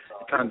 and it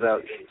turns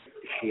out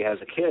she has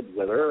a kid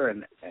with her,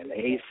 and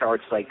he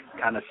starts, like,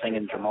 kind of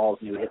singing Jamal's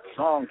new hit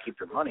song,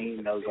 Keep Your Money.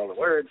 He knows all the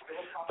words.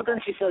 But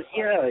then she says,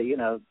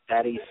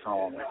 Daddy's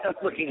song.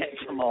 Looking at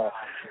Jamal,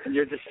 and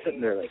you're just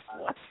sitting there like,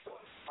 what?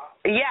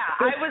 Yeah,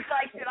 I was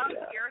like, did I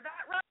hear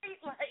that right?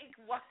 Like,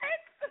 what?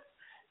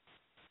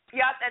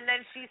 Yep, and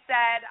then she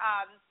said,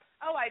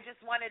 I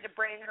just wanted to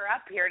bring her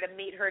up here to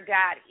meet her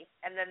daddy.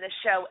 And then the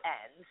show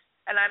ends.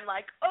 And I'm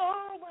like,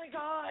 oh, my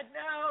God,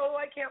 no,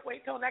 I can't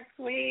wait till next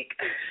week.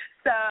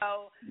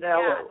 So,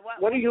 now,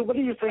 what do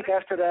you think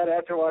after that,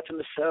 after watching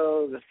the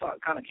show? The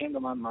thought kind of came to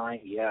my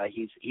mind,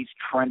 he's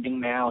trending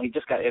now. He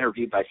just got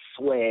interviewed by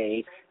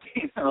Sway,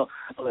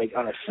 like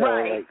on a show.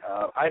 Right.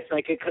 Like, I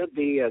think it could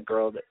be a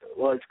girl that,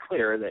 it's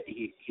clear that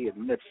he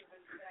admits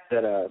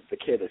that the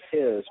kid is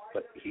his,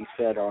 but he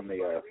said on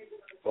the,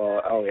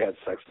 I only had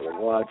sex with her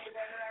once.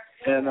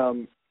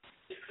 And,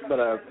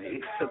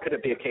 so could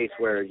it be a case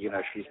where,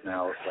 she's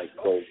now like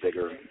gold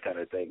digger kind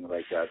of thing,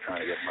 like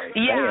trying to get money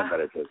from him,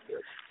 but it's just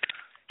good.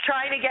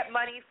 Trying to get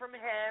money from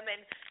him,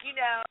 and,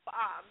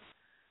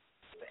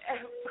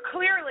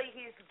 clearly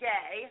he's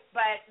gay,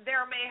 but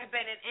there may have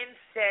been an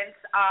instance,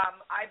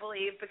 I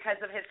believe, because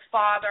of his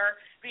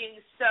father being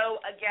so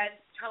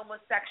against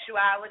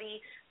homosexuality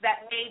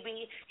that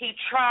maybe he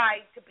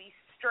tried to be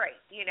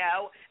straight,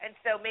 and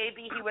so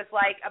maybe he was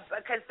like,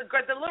 because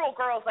the little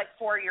girl's like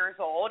 4 years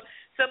old,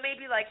 so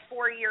maybe like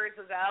 4 years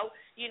ago,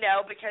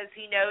 because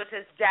he knows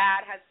his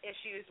dad has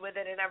issues with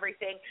it and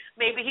everything,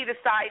 maybe he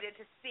decided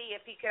to see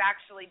if he could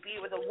actually be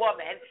with a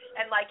woman,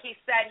 and like he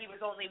said, he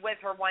was only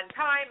with her one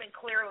time, and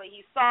clearly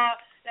he saw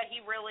that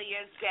he really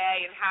is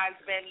gay and has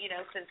been,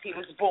 since he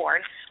was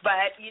born, but,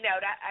 that,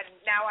 and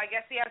now I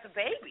guess he has a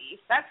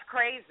baby. That's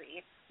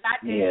crazy.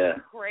 That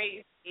is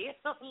crazy.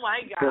 Oh,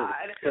 my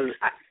God.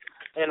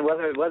 And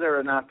whether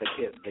or not the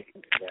kid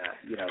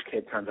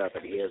turns out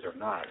that he is or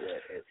not,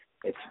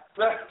 it's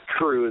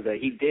true that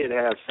he did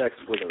have sex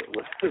with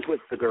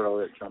the girl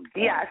at some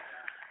point.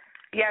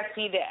 Yes,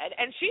 he did,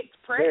 and she's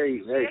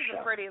pretty. Very she's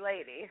a pretty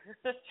lady.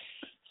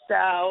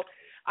 So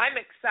I'm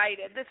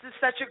excited. This is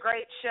such a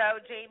great show,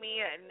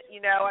 Jayme, and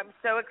I'm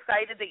so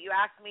excited that you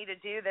asked me to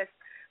do this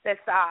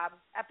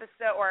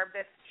episode or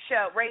this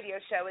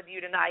radio show with you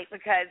tonight,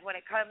 because when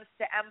it comes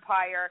to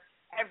Empire,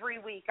 every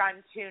week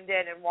I'm tuned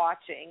in and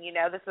watching.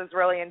 This is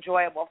really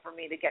enjoyable for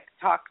me to get to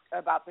talk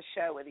about the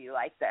show with you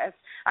like this.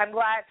 I'm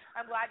glad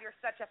you're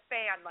such a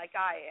fan like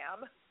I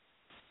am.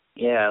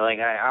 Yeah, like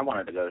I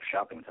wanted to go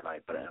shopping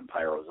tonight, but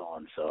Empire was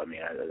on, so I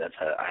mean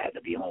I had to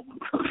be home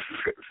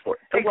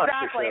to watch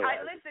the show.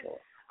 Listen,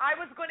 I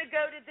was going to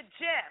go to the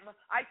gym.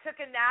 I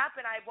took a nap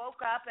and I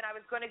woke up and I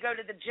was going to go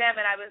to the gym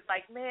and I was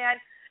like, man,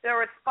 there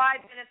was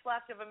 5 minutes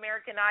left of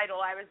American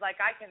Idol. I was like,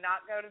 I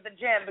cannot go to the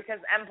gym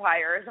because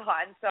Empire is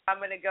on, so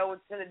I'm going to go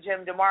to the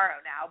gym tomorrow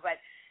now. But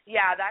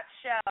yeah, that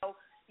show.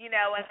 You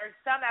know, and there's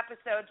some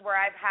episodes where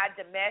I've had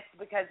to miss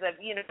because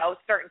of, you know,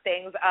 certain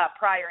things,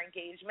 prior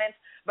engagements,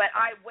 but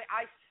I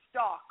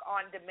stalk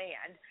on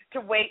demand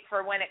to wait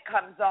for when it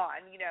comes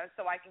on, you know,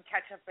 so I can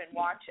catch up and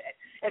watch it.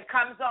 It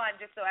comes on,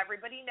 just so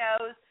everybody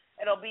knows,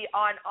 it'll be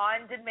on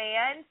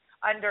demand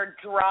under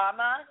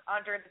drama,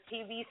 under the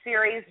TV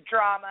series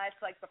drama.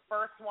 It's like the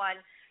first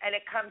one, and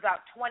it comes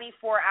out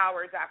 24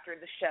 hours after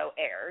the show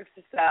airs.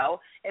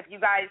 So if you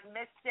guys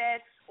missed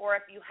it or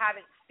if you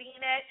haven't seen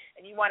it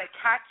and you want to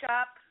catch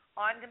up,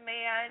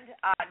 on-demand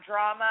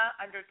drama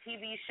under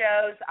TV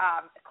shows,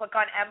 click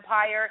on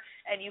Empire,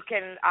 and you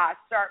can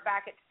start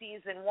back at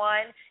season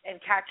 1 and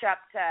catch up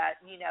to,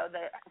 you know,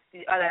 the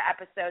other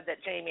episode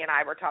that Jayme and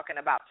I were talking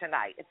about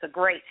tonight. It's a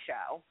great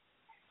show.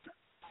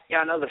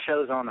 Yeah, I know the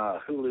show's on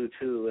Hulu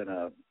too, and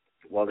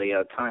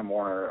the Time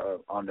Warner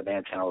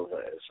on-demand channel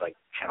is like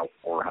channel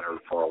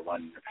 400,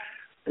 401.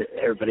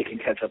 Everybody can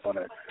catch up on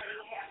it.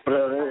 But,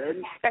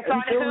 it's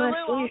on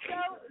Hulu also?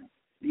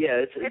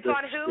 Yeah, it's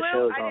on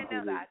Hulu? I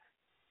didn't know that.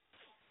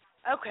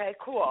 Okay,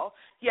 cool.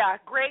 Yeah,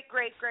 great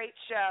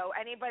show.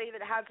 Anybody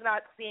that has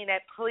not seen it,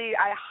 please,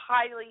 I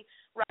highly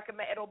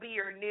recommend. It'll be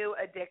your new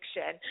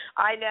addiction.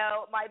 I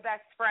know my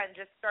best friend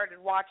just started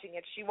watching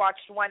it. She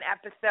watched 1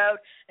 episode,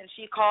 and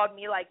she called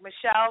me like,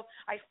 Michelle,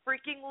 I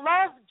freaking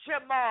love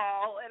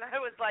Jamal. And I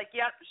was like,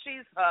 yep,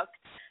 she's hooked.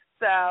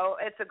 So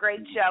it's a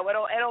great show.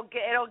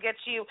 It'll get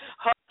you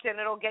hooked, and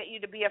it'll get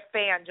you to be a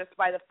fan just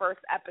by the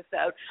first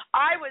episode.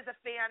 I was a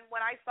fan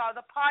when I saw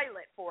the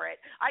pilot for it.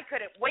 I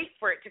couldn't wait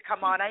for it to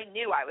come on. I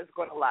knew I was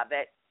going to love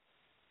it.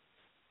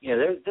 Yeah,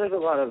 there's a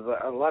lot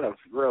of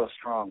real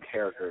strong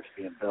characters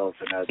being built,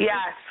 and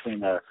yes.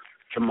 Between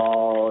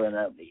Jamal and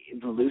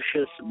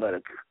Lucius, but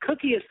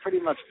Cookie is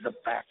pretty much the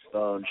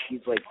backbone.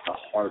 She's like the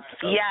heart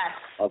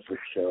of the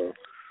show.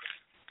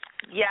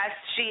 Yes,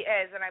 she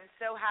is, and I'm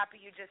so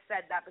happy you just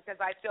said that because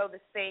I feel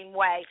the same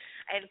way.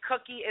 And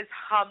Cookie is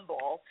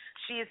humble.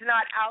 She's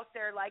not out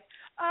there like,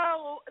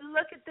 oh,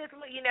 look at this.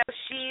 You know,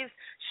 she's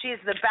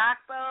the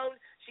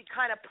backbone. She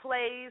kind of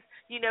plays.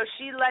 You know,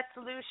 she lets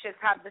Lucius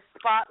have the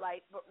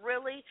spotlight. But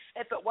really,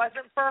 if it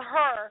wasn't for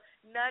her,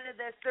 none of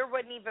this, there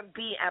wouldn't even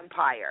be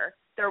Empire.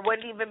 There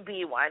wouldn't even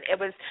be one. It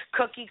was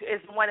Cookie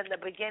is the one in the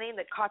beginning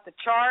that caught the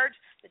charge,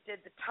 that did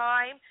the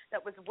time,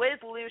 that was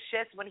with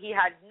Lucius when he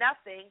had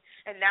nothing,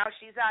 and now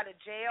she's out of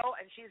jail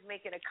and she's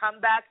making a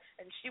comeback,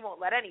 and she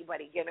won't let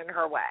anybody get in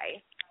her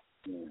way.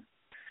 Yeah.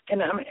 And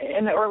I mean,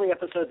 in the early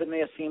episodes, it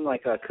may have seemed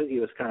like Cookie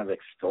was kind of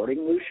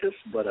extorting Lucius,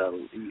 but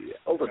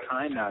over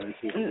time now you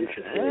see that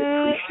Lucius really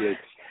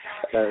appreciates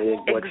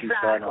what she's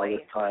done all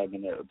this time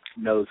and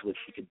knows what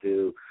she could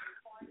do.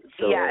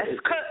 So yes.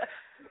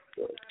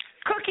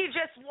 Cookie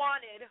just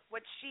wanted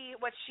what she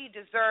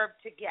deserved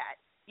to get.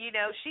 You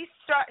know, she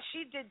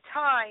did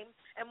time,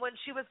 and when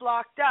she was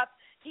locked up,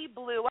 he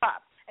blew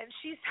up, and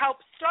she's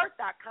helped start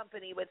that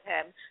company with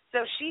him.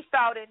 So she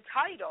felt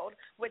entitled,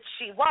 which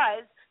she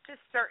was, to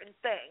certain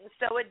things.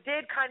 So it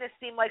did kind of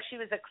seem like she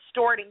was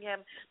extorting him,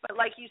 but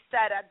like you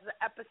said, as the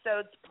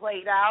episodes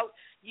played out,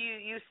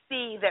 you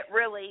see that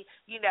really,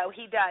 you know,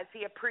 he does.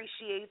 He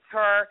appreciates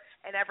her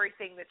and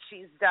everything that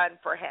she's done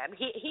for him.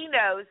 He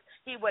knows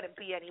he wouldn't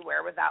be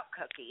anywhere without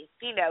Cookie.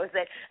 He knows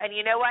it. And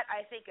you know what?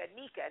 I think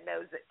Anika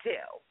knows it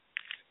too.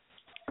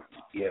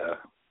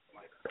 Yeah.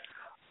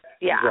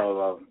 Yeah.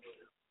 So,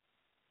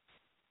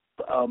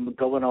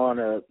 going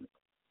on,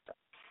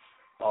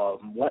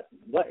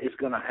 what is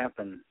going to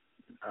happen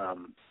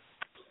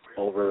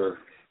over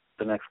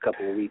the next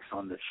couple of weeks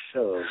on this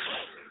show?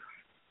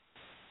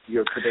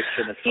 Your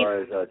prediction as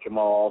far as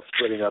Jamal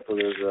splitting up with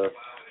his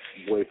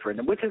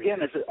boyfriend, which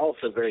again is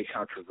also very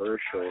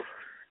controversial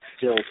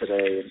still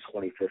today in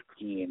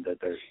 2015, that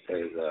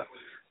there's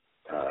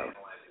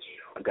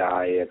a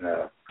guy in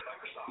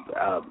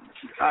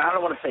I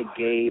don't want to say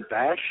gay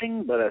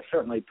bashing, but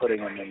certainly putting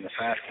him in the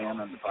trash can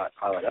on the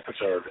pilot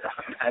episode.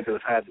 Had to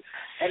have had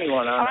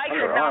anyone on. I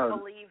could not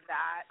believe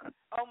that.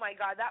 Oh my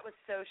God, that was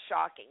so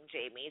shocking,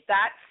 Jayme.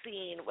 That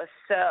scene was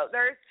so.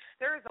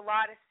 There's a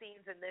lot of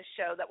scenes in this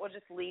show that will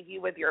just leave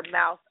you with your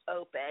mouth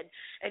open.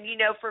 And you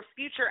know, for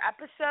future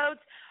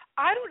episodes,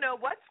 I don't know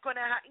what's going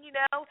to happen. You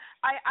know,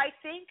 I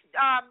think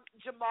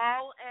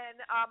Jamal and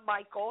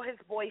Michael,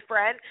 his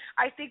boyfriend,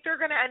 I think they're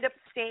going to end up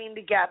staying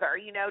together.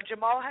 You know,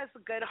 Jamal has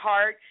a good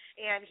heart,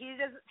 and he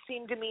doesn't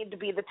seem to me to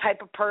be the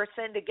type of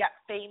person to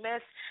get famous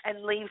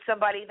and leave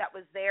somebody that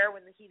was there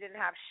when he didn't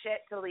have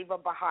shit to leave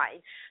him behind.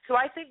 So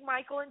I think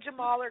Michael and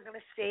Jamal are going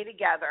to stay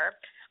together.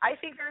 I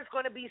think there's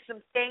going to be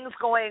some things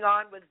going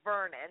on with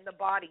Vernon, the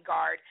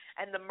bodyguard,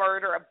 and the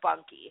murder of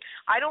Bunky.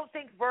 I don't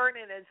think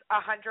Vernon is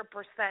 100%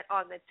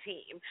 on the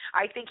team.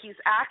 I think he's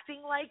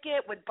acting like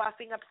it with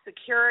buffing up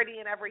security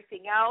and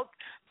everything else,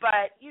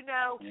 but,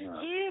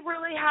 he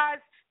really has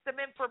some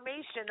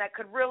information that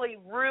could really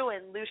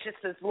ruin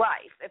Lucius's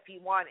life if he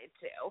wanted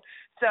to.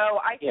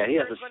 So I think he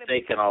has a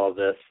stake in all of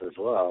this as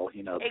well,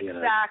 Exactly. Being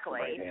a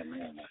right-hand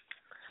man.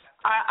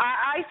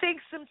 I think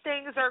some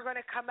things are going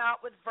to come out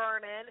with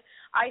Vernon.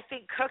 I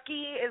think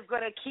Cookie is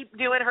going to keep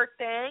doing her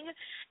thing,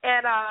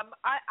 and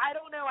I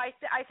don't know. I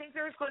think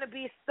there's going to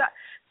be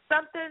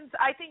something.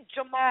 I think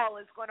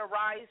Jamal is going to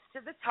rise to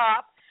the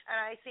top,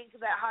 and I think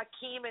that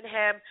Hakeem and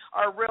him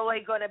are really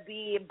going to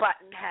be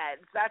button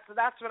heads. That's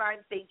what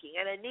I'm thinking.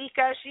 And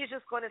Anika, she's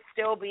just going to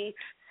still be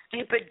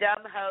stupid,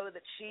 dumb hoe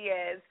that she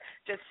is,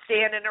 just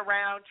standing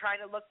around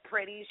trying to look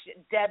pretty,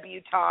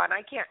 debutante.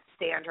 I can't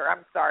stand her.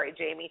 I'm sorry,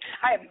 Jayme.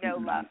 I have no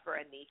love for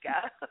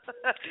Anika.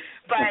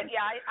 But,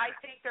 I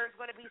think there's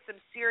going to be some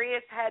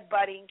serious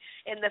headbutting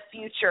in the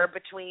future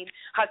between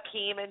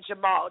Hakeem and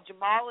Jamal.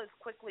 Jamal is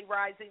quickly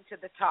rising to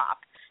the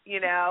top,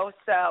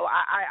 so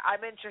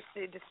I'm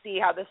interested to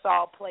see how this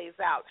all plays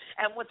out.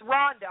 And with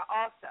Rhonda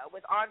also,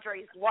 with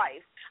Andre's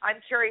wife, I'm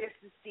curious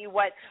to see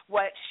what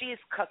she's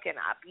cooking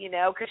up,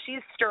 because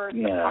she's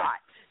stirring the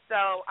pot.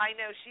 So I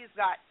know she's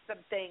got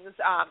some things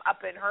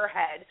up in her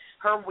head.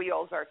 Her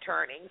wheels are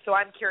turning. So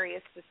I'm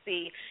curious to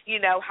see,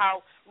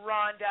 how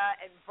Rhonda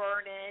and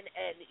Vernon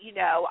and,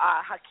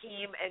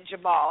 Hakeem and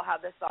Jamal, how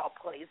this all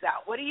plays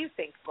out. What do you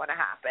think's going to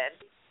happen?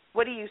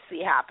 What do you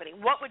see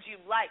happening? What would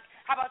you like?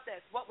 How about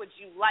this? What would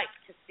you like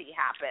to see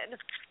happen?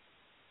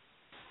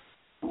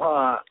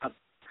 Well,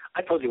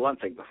 I told you one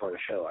thing before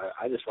the show.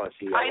 I just want to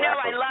see. I know.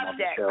 I loved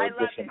it. I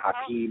loved it.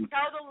 Hakeem.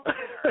 Tell the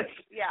listeners.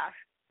 Yeah.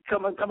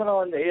 Coming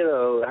on,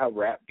 how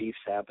rap beefs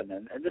happen,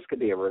 and this could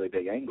be a really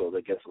big angle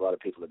that gets a lot of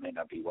people that may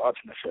not be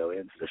watching the show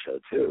into the show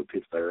too.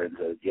 People that are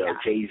into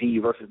Jay-Z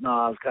versus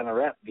Nas kind of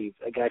rap beef.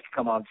 A guy could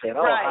come on saying,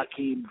 right.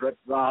 Hakeem, drip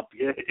drop,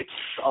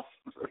 stuff.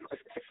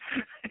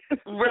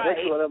 Right.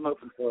 That's what I'm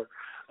hoping for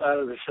out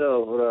of the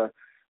show.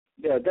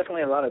 But,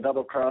 definitely a lot of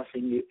double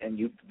crossing, and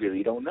you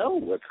really don't know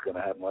what's going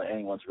to happen, what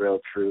anyone's real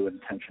true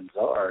intentions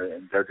are,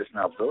 and they're just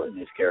now building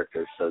these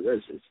characters, so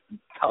it's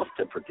tough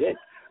to predict.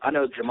 I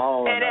know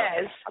Jamal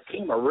and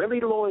Hakeem are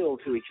really loyal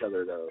to each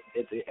other, though.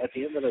 At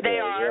the end of the day,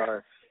 they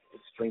are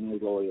extremely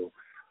loyal.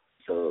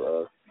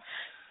 So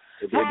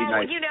it would be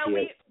nice to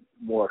see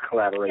more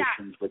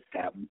collaborations with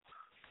them.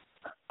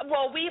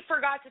 Well, we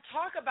forgot to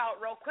talk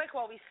about real quick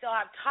while we still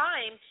have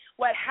time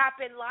what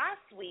happened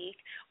last week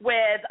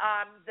with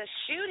the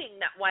shooting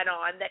that went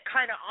on that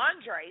kind of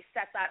Andre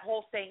set that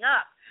whole thing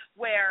up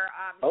where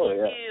he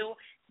knew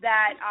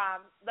that,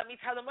 let me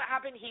tell them what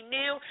happened. He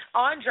knew,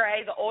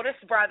 Andre, the oldest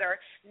brother,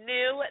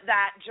 knew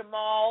that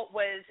Jamal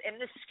was in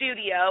the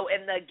studio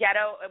in the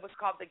ghetto, it was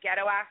called the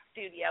Ghetto Ass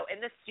Studio, in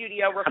the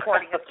studio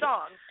recording a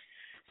song.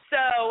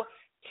 So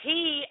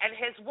he and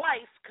his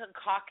wife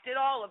concocted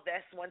all of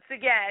this. Once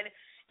again,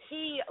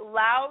 he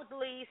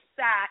loudly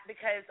sat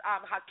because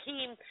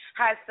Hakeem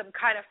has some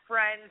kind of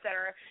friends that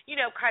are,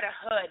 kind of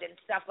hood and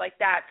stuff like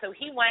that. So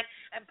he went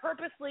and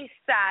purposely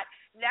sat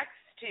next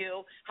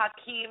to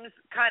Hakeem's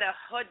kind of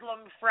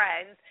hoodlum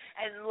friends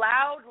and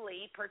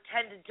loudly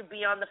pretended to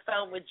be on the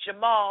phone with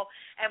Jamal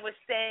and was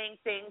saying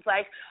things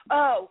like,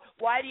 oh,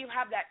 why do you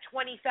have that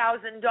 $20,000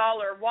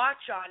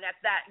 watch on at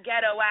that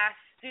ghetto-ass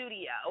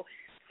studio?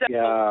 So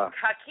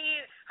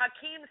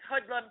Hakeem's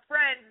hoodlum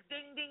friends,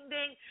 ding, ding,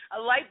 ding, a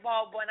light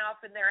bulb went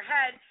off in their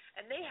head,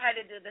 and they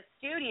headed to the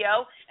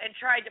studio and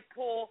tried to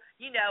pull,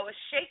 a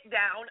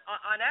shakedown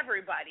on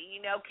everybody.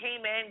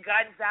 Came in,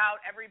 guns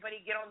out, everybody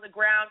get on the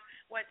ground,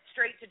 went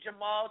straight to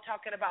Jamal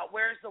talking about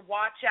where's the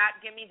watch at,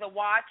 give me the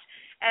watch.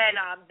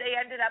 And they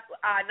ended up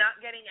not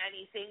getting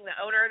anything. The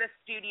owner of the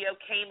studio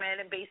came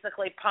in and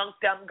basically punked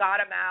them,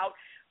 got them out.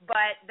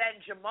 But then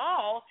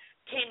Jamal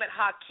came at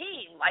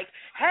Hakeem like,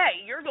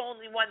 hey, you're the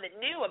only one that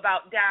knew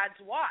about Dad's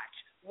watch.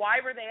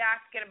 Why were they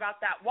asking about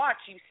that watch?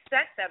 You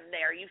sent them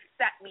there. You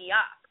set me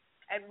up.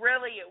 And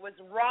really it was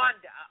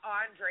Rhonda,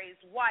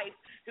 Andre's wife,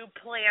 who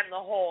planned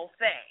the whole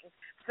thing.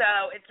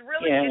 So it's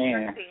really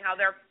interesting how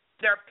they're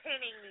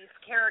pinning these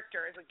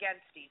characters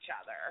against each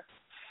other.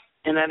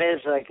 And that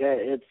is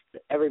it's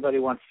everybody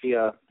wants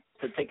to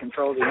take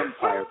control of the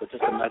empire, but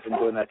just imagine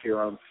doing that to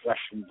your own flesh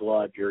and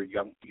blood, your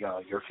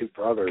your two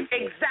brothers.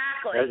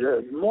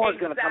 Exactly. More is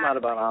going to come out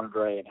about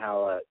Andre and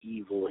how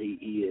evil he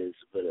is,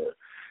 but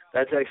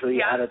that's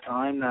actually out of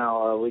time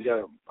now. We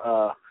got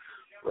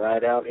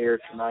right out here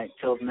tonight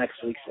till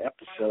next week's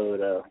episode.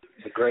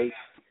 The great,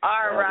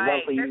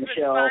 lovely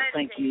Michelle.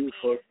 Thank you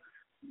for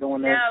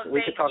doing this.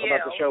 We could talk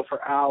about the show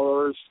for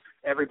hours.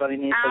 Everybody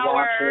needs to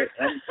watch it.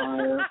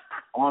 Empire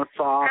on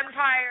Fox.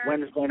 Empire.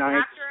 Wednesday night.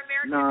 After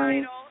American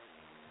 9. Idol.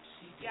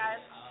 Yes.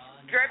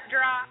 Drip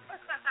drop.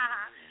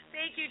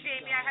 Thank you,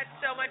 Jayme. I had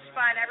so much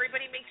fun.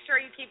 Everybody make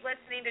sure you keep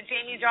listening to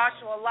Jayme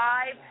Joshua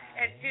Live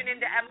and tune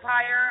into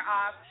Empire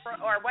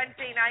or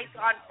Wednesday nights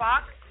on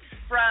Fox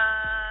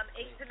from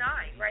 8 to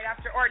 9, right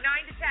after, or 9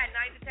 to 10,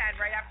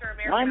 right after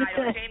American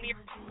Idol. Jayme,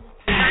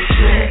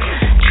 drip,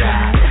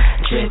 drop,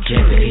 drip,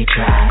 drippity,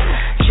 drop,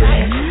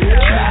 drip,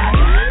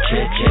 drop.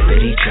 trip,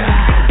 drippity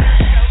drop.